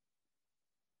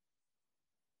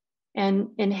 And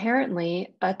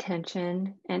inherently,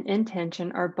 attention and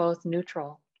intention are both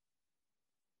neutral.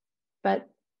 But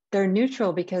they're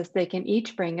neutral because they can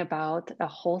each bring about a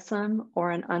wholesome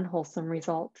or an unwholesome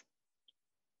result.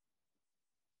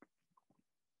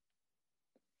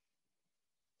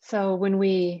 So when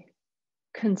we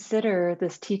consider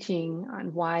this teaching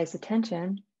on wise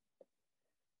attention,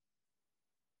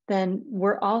 then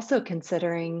we're also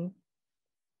considering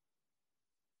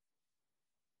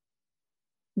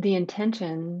the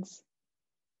intentions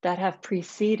that have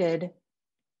preceded,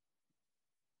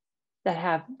 that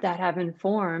have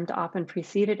informed, often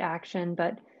preceded action,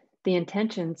 but the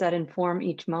intentions that inform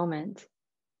each moment.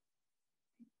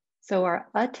 So our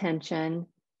attention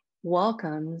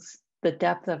welcomes the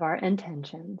depth of our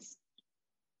intentions.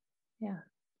 Yeah.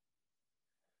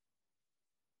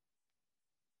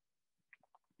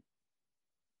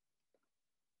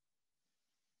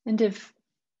 And if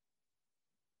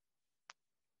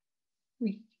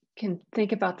we can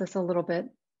think about this a little bit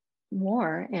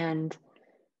more and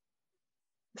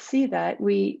see that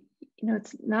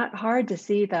it's not hard to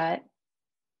see that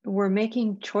we're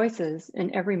making choices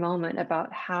in every moment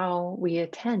about how we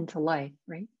attend to life,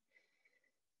 right?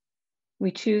 We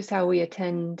choose how we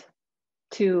attend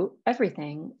to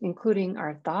everything, including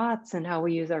our thoughts and how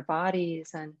we use our bodies,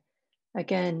 and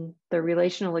again, the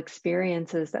relational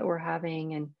experiences that we're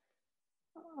having, and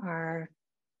our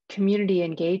community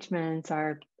engagements,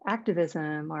 our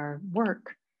activism, our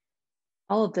work,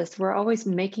 all of this. We're always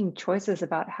making choices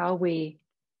about how we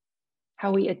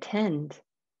attend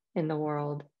in the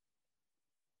world.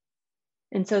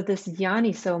 And so this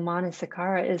Yaniso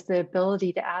Manasikara is the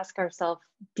ability to ask ourselves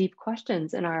deep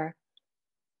questions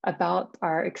about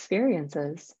our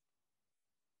experiences,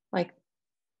 like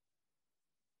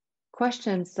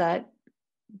questions that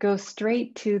go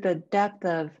straight to the depth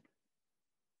of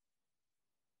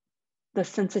the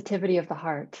sensitivity of the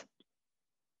heart,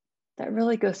 that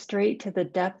really go straight to the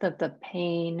depth of the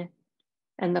pain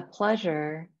and the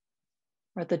pleasure,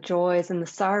 or the joys and the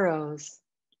sorrows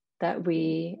that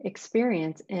we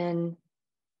experience in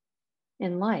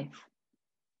life.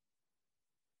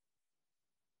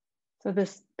 So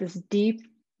this deep,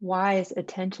 wise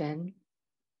attention,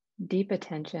 deep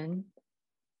attention,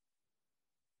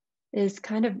 is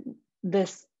kind of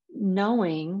this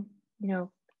knowing,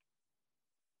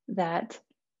 that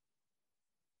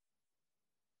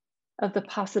of the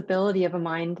possibility of a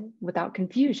mind without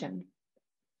confusion.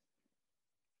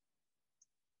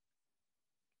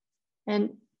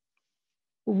 And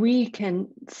we can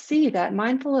see that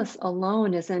mindfulness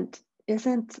alone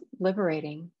isn't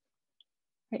liberating.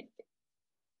 Right?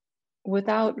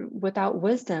 Without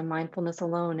wisdom, mindfulness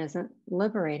alone isn't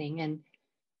liberating. And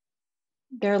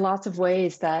there are lots of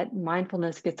ways that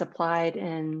mindfulness gets applied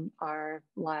in our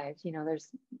lives. There's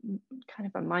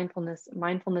kind of a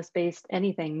mindfulness-based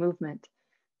anything movement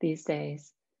these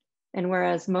days. And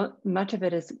whereas much of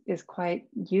it is quite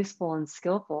useful and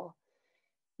skillful,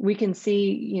 we can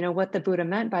see, what the Buddha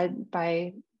meant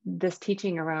by this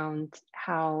teaching around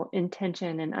how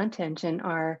intention and untention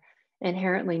are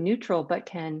inherently neutral, but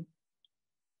can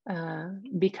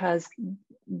because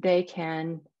they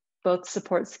can both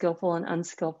support skillful and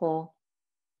unskillful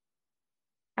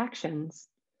actions.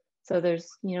 So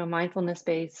there's,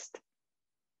 mindfulness-based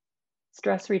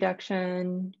stress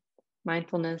reduction,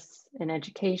 mindfulness in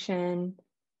education,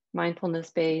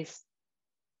 mindfulness-based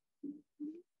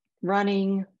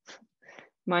running,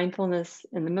 mindfulness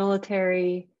in the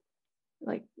military,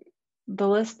 like the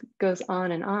list goes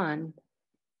on and on.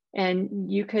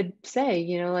 And you could say,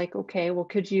 like, okay, well,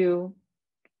 could you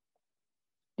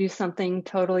do something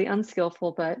totally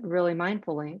unskillful but really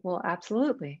mindfully? Well,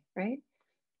 absolutely, right?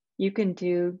 You can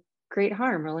do great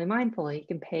harm really mindfully. You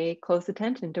can pay close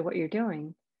attention to what you're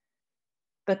doing.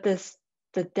 But the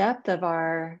depth of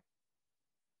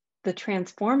the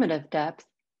transformative depth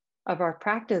of our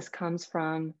practice comes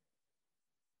from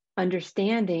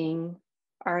understanding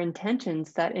our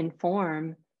intentions that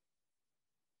inform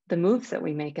the moves that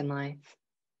we make in life,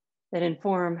 that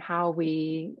inform how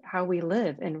we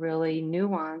live in really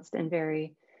nuanced and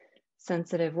very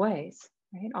sensitive ways,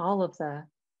 right? All of the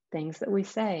things that we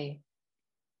say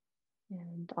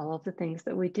and all of the things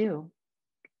that we do.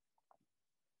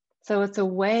 So it's a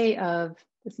way of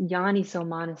this yani so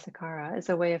manasakara is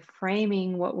a way of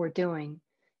framing what we're doing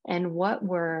and what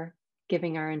we're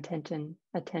giving our attention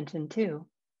to.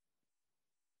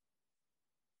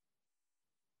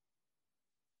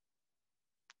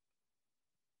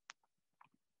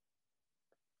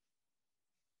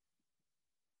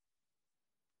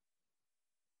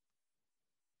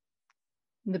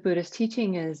 The Buddhist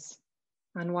teaching is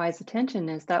on wise attention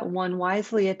is that one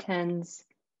wisely attends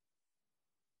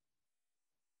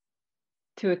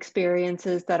to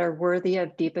experiences that are worthy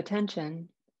of deep attention.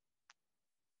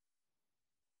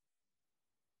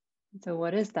 So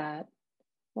what is that?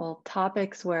 Well,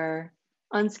 topics where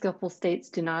unskillful states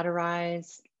do not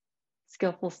arise,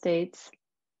 skillful states,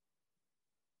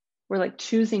 we're like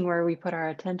choosing where we put our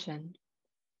attention.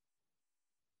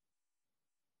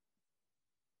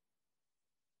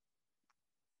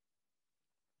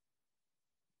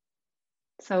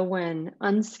 So when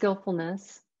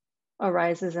unskillfulness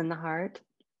arises in the heart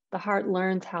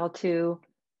learns how to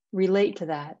relate to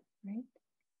that, right?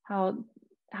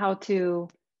 How to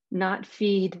not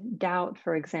feed doubt,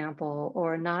 for example,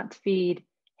 or not feed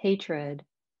hatred,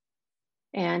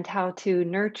 and how to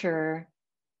nurture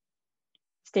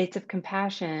states of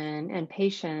compassion and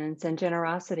patience and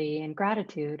generosity and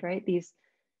gratitude, right? These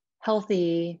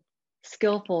healthy,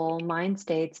 skillful mind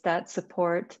states that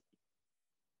support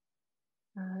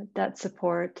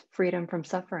freedom from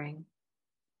suffering.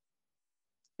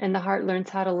 And the heart learns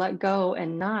how to let go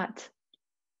and not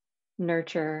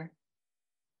nurture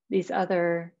these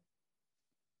other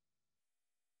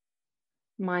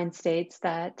mind states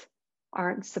that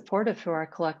aren't supportive to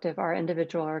our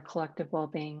individual or collective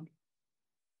well-being.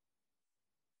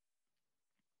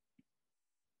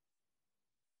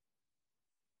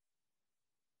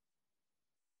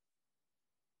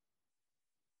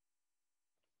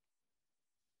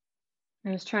 I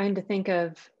was trying to think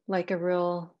of like a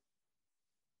real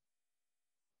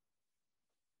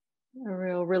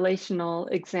relational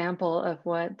example of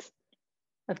what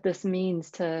this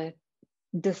means to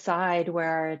decide where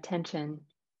our attention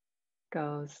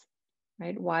goes,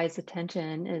 right? Wise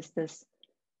attention is this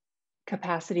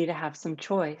capacity to have some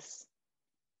choice.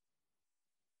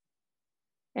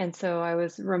 And so I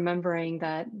was remembering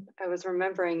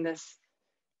this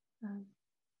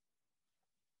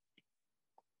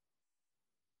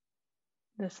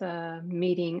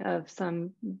meeting of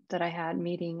some that I had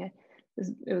meeting.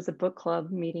 It was a book club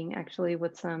meeting actually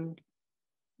with some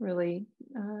really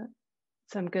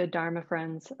some good Dharma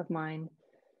friends of mine.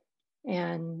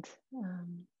 And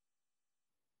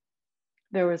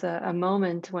there was a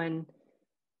moment when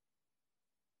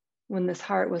this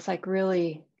heart was like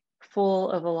really full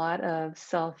of a lot of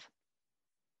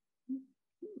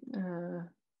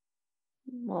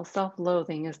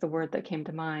self-loathing is the word that came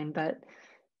to mind, but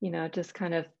just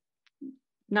kind of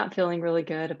not feeling really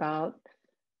good about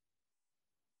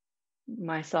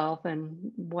myself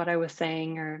and what I was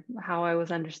saying or how I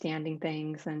was understanding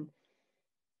things, and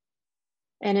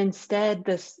instead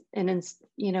and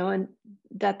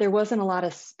that there wasn't a lot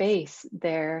of space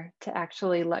there to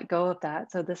actually let go of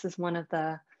that. So this is one of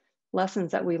the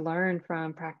lessons that we learn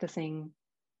from practicing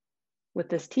with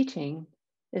this teaching,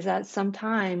 is that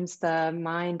sometimes the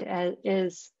mind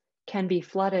can be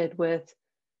flooded with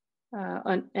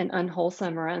an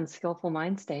unwholesome or unskillful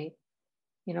mind state.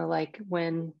 Like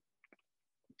when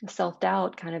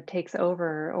self-doubt kind of takes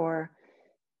over, or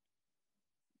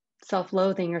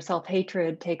self-loathing or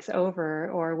self-hatred takes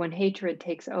over, or when hatred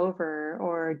takes over,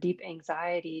 or deep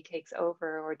anxiety takes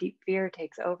over, or deep fear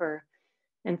takes over.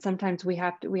 And sometimes we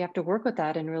have to work with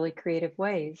that in really creative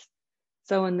ways.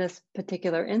 So in this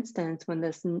particular instance, when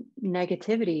this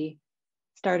negativity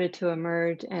started to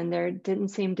emerge and there didn't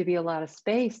seem to be a lot of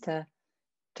space to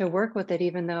work with it,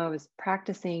 even though I was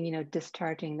practicing,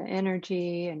 discharging the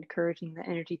energy, encouraging the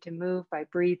energy to move by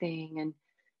breathing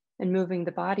and moving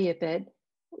the body a bit.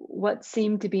 What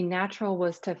seemed to be natural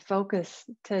was to focus,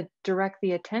 to direct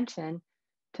the attention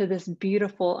to this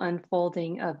beautiful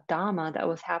unfolding of Dhamma that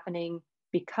was happening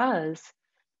because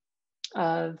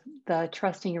of the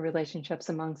trusting relationships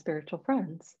among spiritual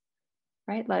friends,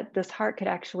 right? Like this heart could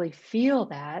actually feel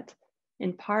that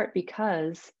in part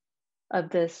because of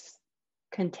this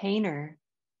container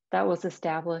that was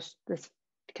established, this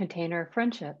container of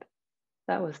friendship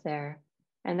that was there.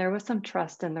 And there was some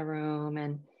trust in the room.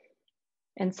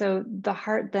 And so the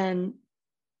heart then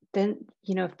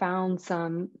found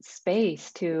some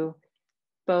space to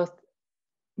both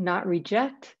not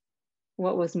reject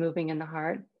what was moving in the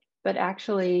heart, but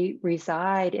actually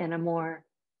reside in a more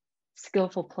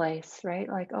skillful place, right?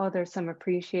 Like, oh, there's some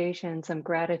appreciation, some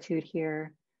gratitude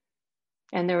here.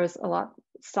 And there was a lot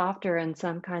softer and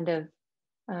some kind of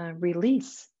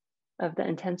release of the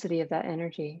intensity of that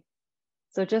energy.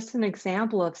 So just an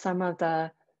example of some of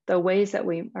the ways that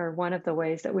or one of the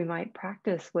ways that we might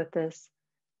practice with this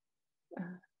uh,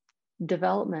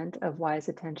 development of wise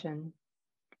attention.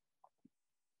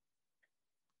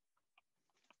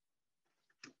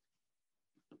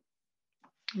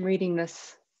 I'm reading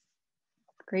this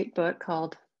great book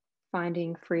called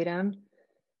Finding Freedom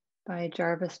by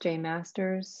Jarvis J.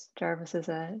 Masters. Jarvis is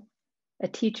a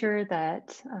teacher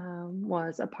that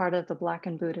was a part of the Black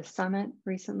and Buddhist Summit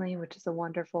recently, which is a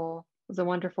wonderful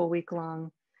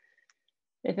week-long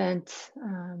event.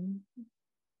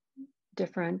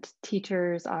 Different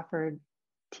teachers offered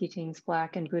teachings.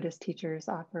 Black and Buddhist teachers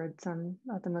offered some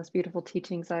of the most beautiful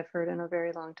teachings I've heard in a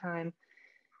very long time.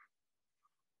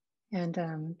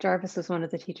 And Jarvis was one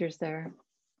of the teachers there.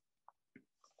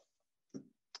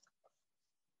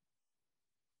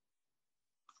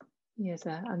 He is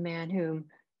a man whom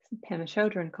Pema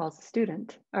Chodron calls a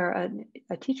student, or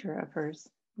a teacher of hers.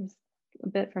 He's a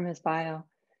bit from his bio.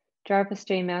 Jarvis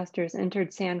J. Masters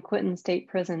entered San Quentin State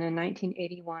Prison in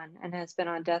 1981 and has been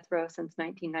on death row since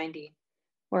 1990,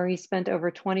 where he spent over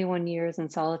 21 years in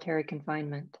solitary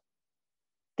confinement.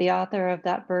 The author of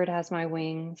That Bird Has My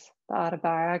Wings, the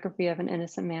autobiography of an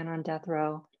innocent man on death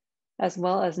row, as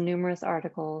well as numerous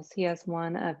articles, he has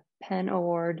won a PEN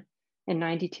Award in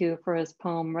 '92 for his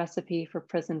poem Recipe for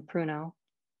Prison Pruno.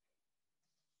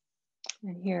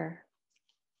 And here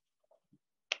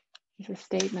is a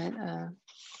statement, a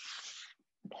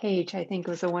page I think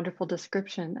was a wonderful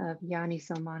description of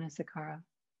Yaniso Manasikara.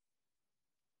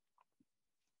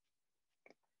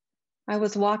 I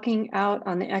was walking out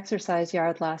on the exercise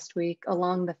yard last week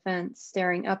along the fence,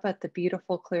 staring up at the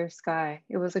beautiful clear sky.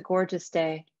 It was a gorgeous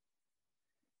day.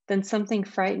 Then something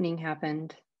frightening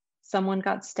happened. Someone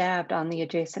got stabbed on the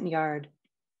adjacent yard.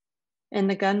 In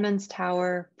the gunman's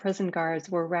tower, prison guards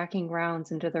were racking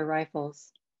rounds into their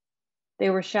rifles. They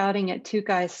were shouting at two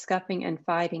guys scuffing and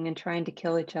fighting and trying to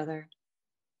kill each other.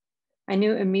 I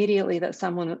knew immediately that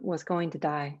someone was going to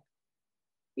die.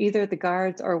 Either the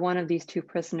guards or one of these two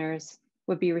prisoners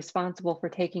would be responsible for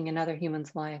taking another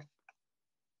human's life.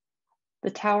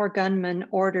 The tower gunman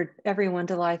ordered everyone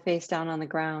to lie face down on the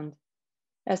ground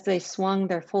as they swung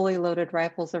their fully loaded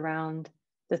rifles around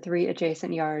the 3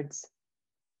 adjacent yards.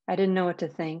 I didn't know what to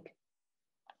think.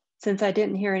 Since I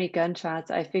didn't hear any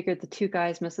gunshots, I figured the two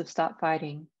guys must have stopped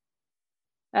fighting.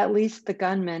 At least the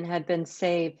gunman had been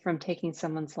saved from taking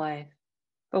someone's life.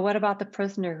 But what about the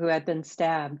prisoner who had been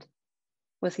stabbed?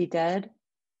 Was he dead?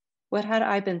 What had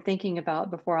I been thinking about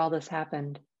before all this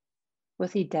happened?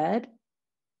 Was he dead?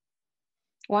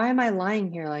 Why am I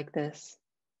lying here like this?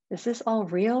 Is this all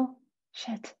real?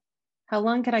 Shit. How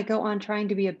long could I go on trying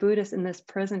to be a Buddhist in this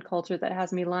prison culture that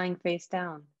has me lying face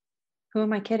down? Who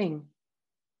am I kidding?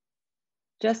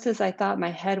 Just as I thought my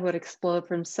head would explode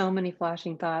from so many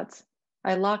flashing thoughts,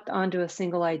 I locked onto a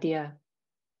single idea.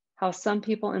 How some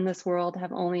people in this world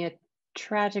have only a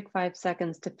tragic 5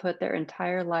 seconds to put their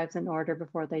entire lives in order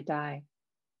before they die.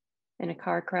 In a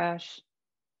car crash,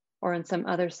 or in some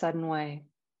other sudden way.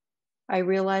 I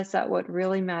realized that what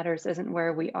really matters isn't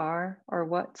where we are or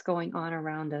what's going on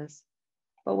around us,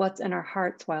 but what's in our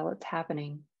hearts while it's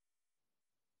happening.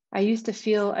 I used to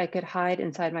feel I could hide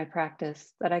inside my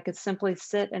practice, that I could simply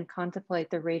sit and contemplate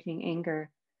the raging anger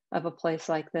of a place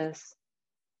like this,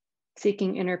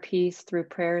 seeking inner peace through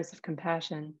prayers of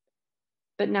compassion.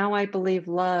 But now I believe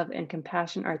love and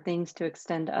compassion are things to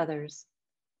extend to others.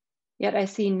 Yet I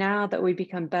see now that we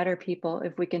become better people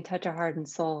if we can touch a heart and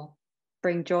soul.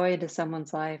 bring joy into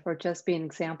someone's life, or just be an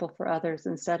example for others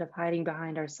instead of hiding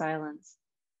behind our silence.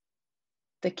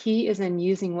 The key is in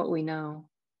using what we know.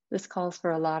 This calls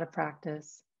for a lot of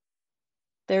practice.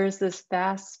 There is this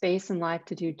vast space in life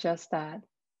to do just that,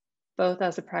 both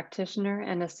as a practitioner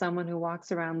and as someone who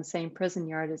walks around the same prison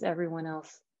yard as everyone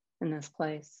else in this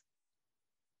place.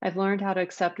 I've learned how to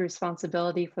accept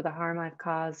responsibility for the harm I've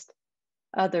caused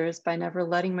others by never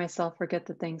letting myself forget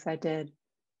the things I did,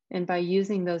 and by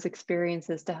using those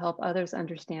experiences to help others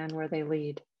understand where they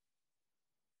lead.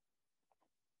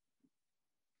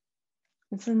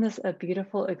 Isn't this a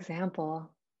beautiful example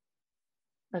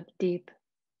of deep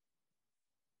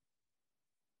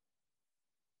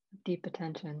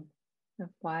attention, of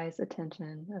wise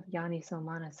attention, of Yani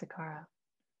Somana Sakara?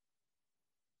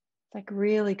 It's like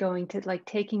really going to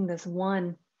taking this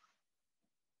one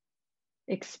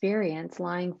experience,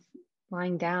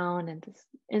 lying down, and this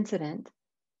incident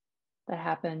that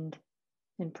happened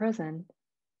in prison,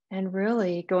 and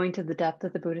really going to the depth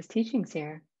of the Buddhist teachings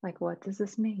here. Like, what does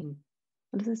this mean?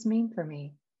 What does this mean for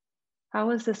me? How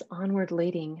is this onward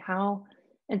leading?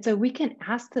 And so we can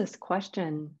ask this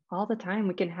question all the time.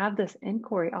 We can have this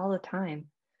inquiry all the time.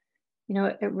 You know,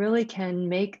 it really can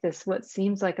make this what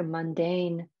seems like a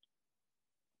mundane,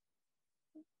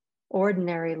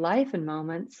 ordinary life in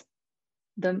moments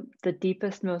the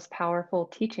deepest, most powerful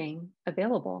teaching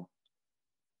available.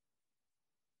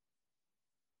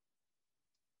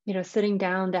 You know, sitting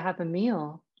down to have a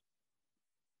meal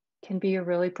can be a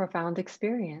really profound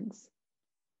experience.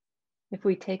 If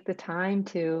we take the time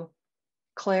to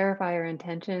clarify our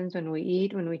intentions when we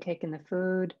eat, when we take in the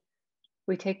food,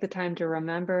 we take the time to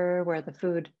remember where the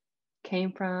food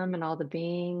came from and all the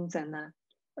beings and the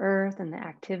earth and the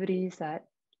activities that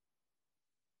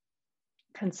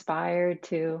conspired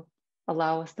to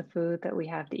allow us the food that we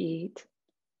have to eat,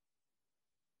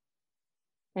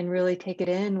 and really take it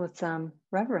in with some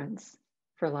reverence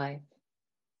for life.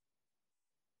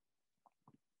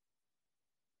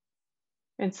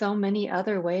 And so many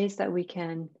other ways that we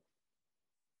can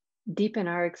deepen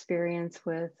our experience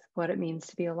with what it means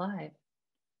to be alive,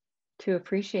 to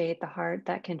appreciate the heart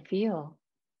that can feel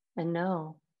and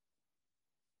know,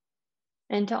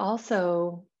 and to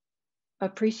also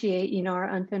appreciate, you know, our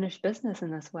unfinished business in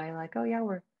this way. Like, oh yeah,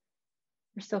 we're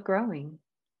still growing.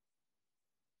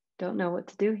 Don't know what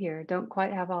to do here. Don't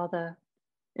quite have all the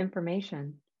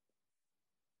information.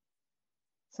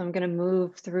 So I'm going to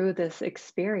move through this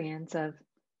experience of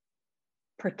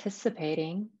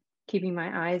participating, keeping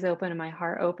my eyes open and my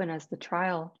heart open as the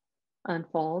trial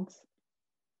unfolds,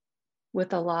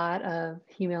 with a lot of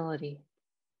humility.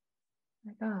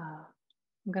 Like, oh,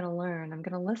 I'm going to learn, I'm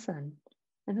going to listen.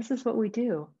 And this is what we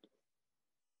do.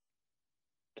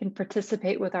 Can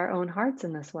participate with our own hearts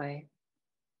in this way.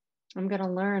 I'm going to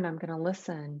learn, I'm going to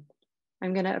listen.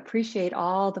 I'm going to appreciate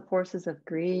all the forces of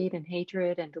greed and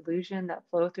hatred and delusion that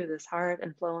flow through this heart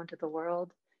and flow into the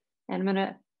world. And I'm going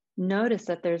to notice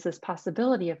that there's this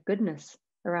possibility of goodness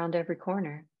around every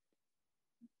corner.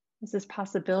 There's this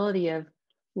possibility of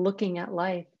looking at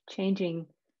life, changing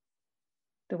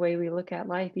the way we look at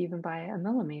life, even by a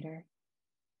millimeter.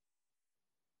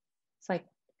 It's like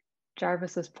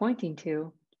Jarvis was pointing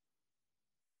to,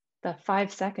 the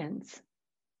 5 seconds,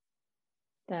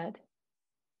 that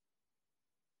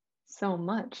so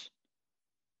much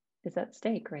is at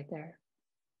stake right there.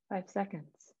 5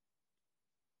 seconds.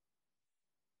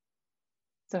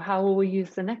 So how will we use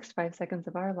the next 5 seconds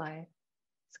of our life?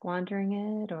 Squandering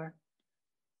it, or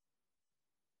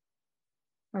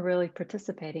really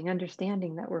participating,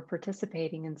 understanding that we're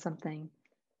participating in something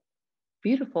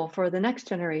beautiful for the next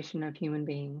generation of human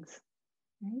beings,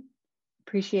 right?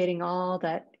 Appreciating all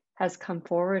that has come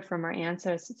forward from our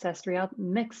ancestry,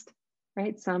 mixed,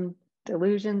 right? Some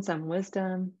delusion, some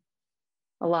wisdom,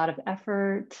 a lot of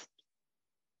effort.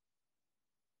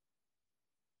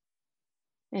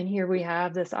 And here we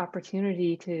have this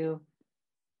opportunity to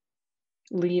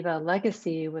leave a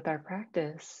legacy with our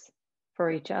practice for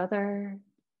each other,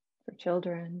 for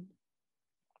children.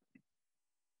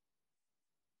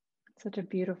 Such a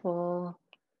beautiful,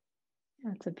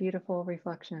 it's a beautiful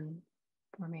reflection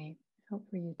for me. I hope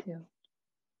for you too.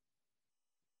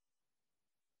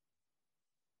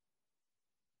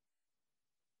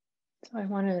 So I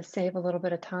wanted to save a little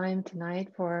bit of time tonight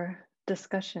for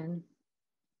discussion.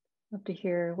 Love to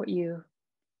hear what you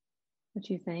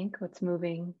think, what's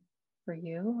moving for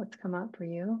you, what's come up for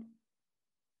you,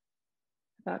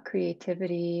 about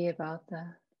creativity, about the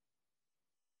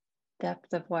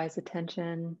depth of wise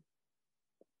attention,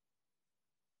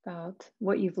 about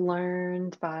what you've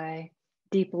learned by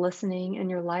deep listening in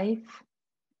your life,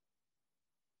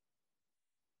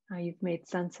 how you've made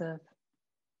sense of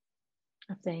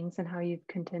of things and how you've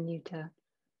continued to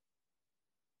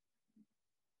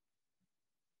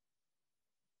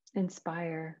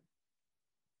inspire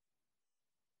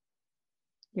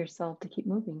yourself to keep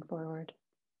moving forward,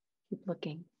 keep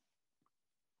looking.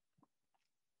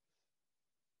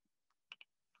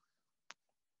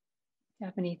 If you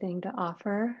have anything to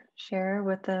offer, share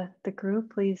with the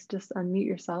group, please just unmute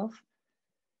yourself.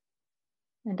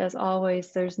 And as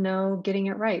always, there's no getting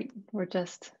it right. We're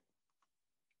just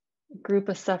a group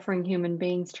of suffering human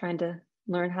beings trying to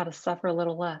learn how to suffer a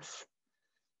little less.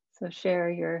 So share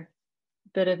your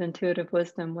bit of intuitive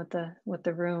wisdom with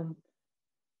the room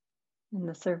in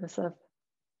the service of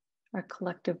our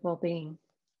collective well-being.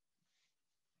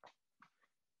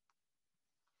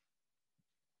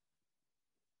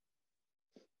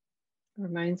 It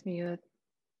reminds me of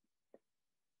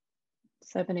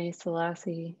 7A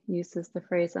Selassie uses the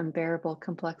phrase unbearable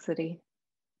complexity.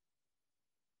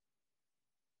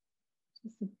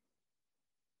 Just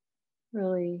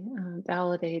really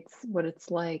validates what it's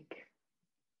like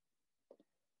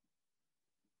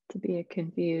to be a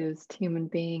confused human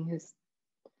being who's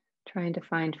trying to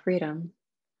find freedom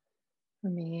for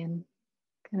me, and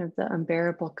kind of the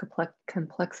unbearable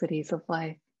complexities of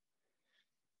life.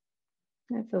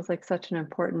 It feels like such an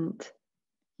important,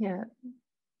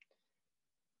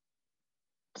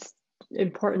 just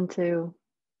important to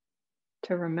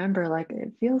remember, like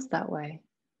it feels that way.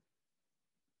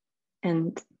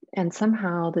 And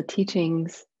somehow the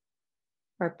teachings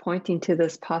are pointing to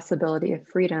this possibility of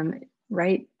freedom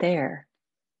right there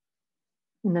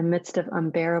in the midst of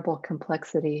unbearable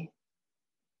complexity.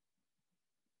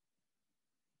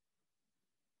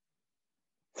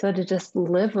 So to just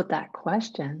live with that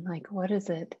question, like, what is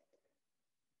it?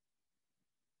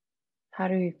 How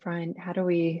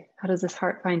does this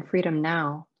heart find freedom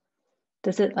now?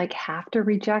 Does it like have to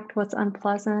reject what's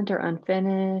unpleasant or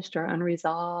unfinished or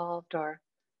unresolved or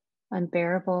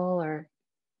unbearable? Or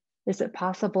is it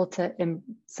possible to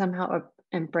somehow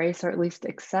embrace or at least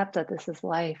accept that this is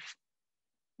life?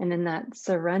 And in that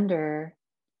surrender,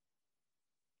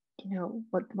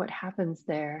 what happens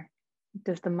there?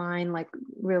 Does the mind like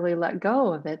really let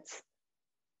go of its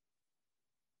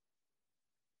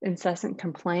incessant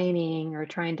complaining or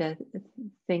trying to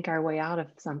think our way out of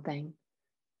something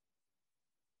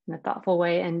in a thoughtful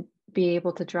way, and be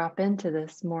able to drop into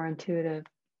this more intuitive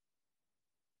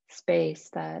space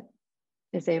that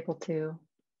is able to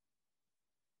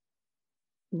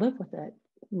live with it,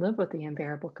 live with the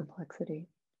unbearable complexity?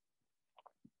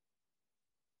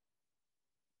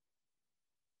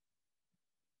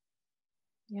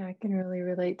 Yeah, I can really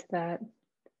relate to that.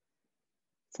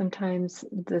 Sometimes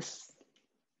this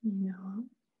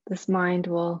mind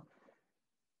will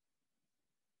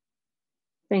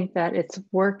think that it's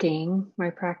working,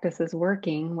 my practice is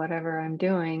working, whatever I'm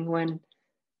doing, when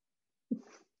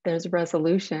there's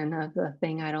resolution of the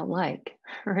thing I don't like,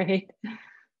 right?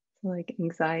 Like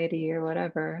anxiety or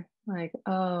whatever. Like,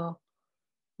 oh,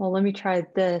 well, let me try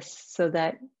this so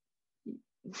that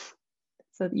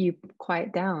you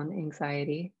quiet down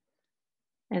anxiety.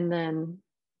 And then,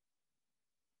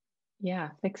 yeah,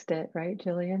 fixed it, right,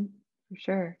 Jillian? For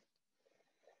sure.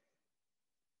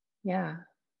 Yeah.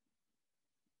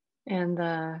 And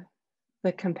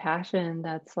the compassion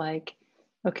that's like,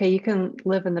 okay, you can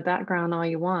live in the background all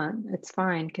you want. It's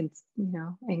fine.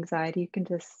 Anxiety, you can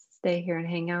just stay here and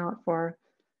hang out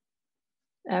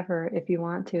forever if you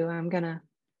want to. I'm going to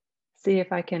see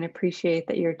if I can appreciate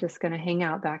that you're just going to hang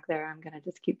out back there. I'm going to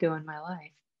just keep doing my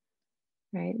life,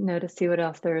 right? See what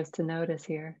else there is to notice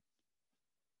here.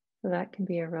 So that can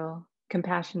be a real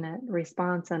compassionate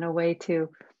response and a way to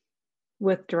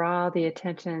withdraw the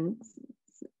attention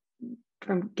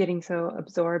from getting so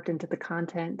absorbed into the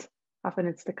content. Often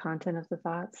it's the content of the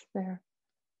thoughts there.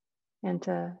 And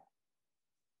to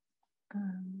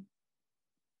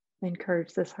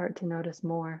encourage this heart to notice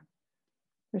more.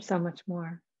 There's so much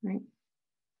more, right?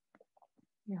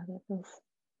 Yeah, that feels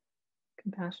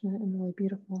compassionate and really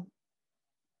beautiful.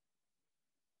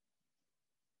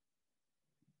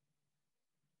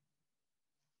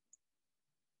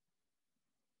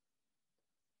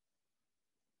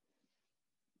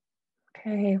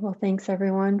 Okay, well, thanks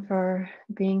everyone for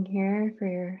being here, for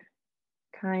your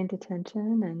kind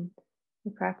attention and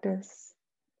your practice.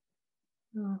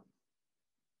 I'll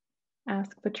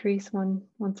ask Patrice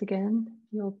once again,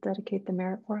 if you'll dedicate the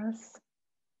merit for us.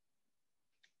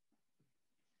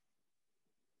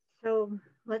 So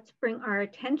let's bring our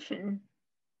attention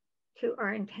to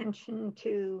our intention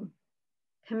to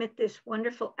commit this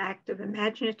wonderful act of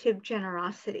imaginative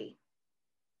generosity.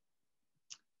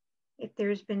 If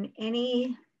there's been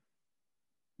any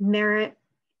merit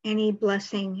any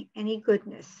blessing, any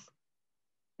goodness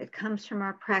that comes from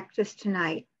our practice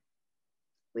tonight,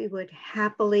 we would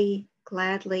happily,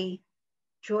 gladly,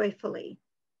 joyfully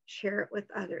share it with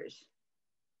others.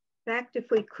 In fact, if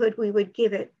we could, we would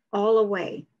give it all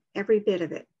away, every bit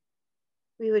of it.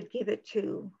 We would give it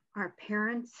to our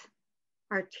parents,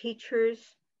 our teachers,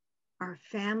 our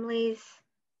families,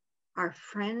 our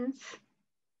friends,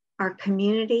 our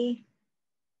community,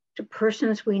 to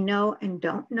persons we know and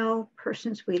don't know,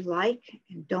 persons we like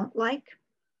and don't like.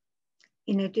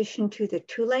 In addition to the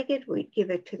two-legged, we'd give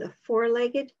it to the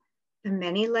four-legged, the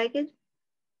many-legged,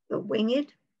 the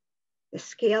winged, the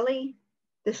scaly,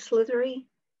 the slithery,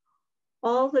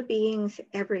 all the beings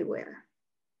everywhere.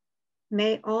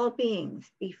 May all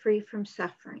beings be free from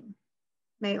suffering.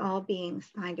 May all beings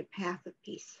find a path of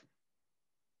peace.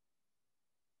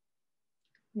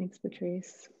 Thanks,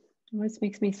 Patrice. It always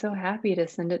makes me so happy to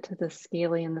send it to the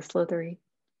scaly and the slithery.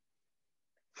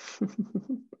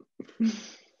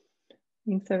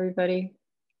 Thanks, everybody.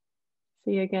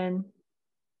 See you again.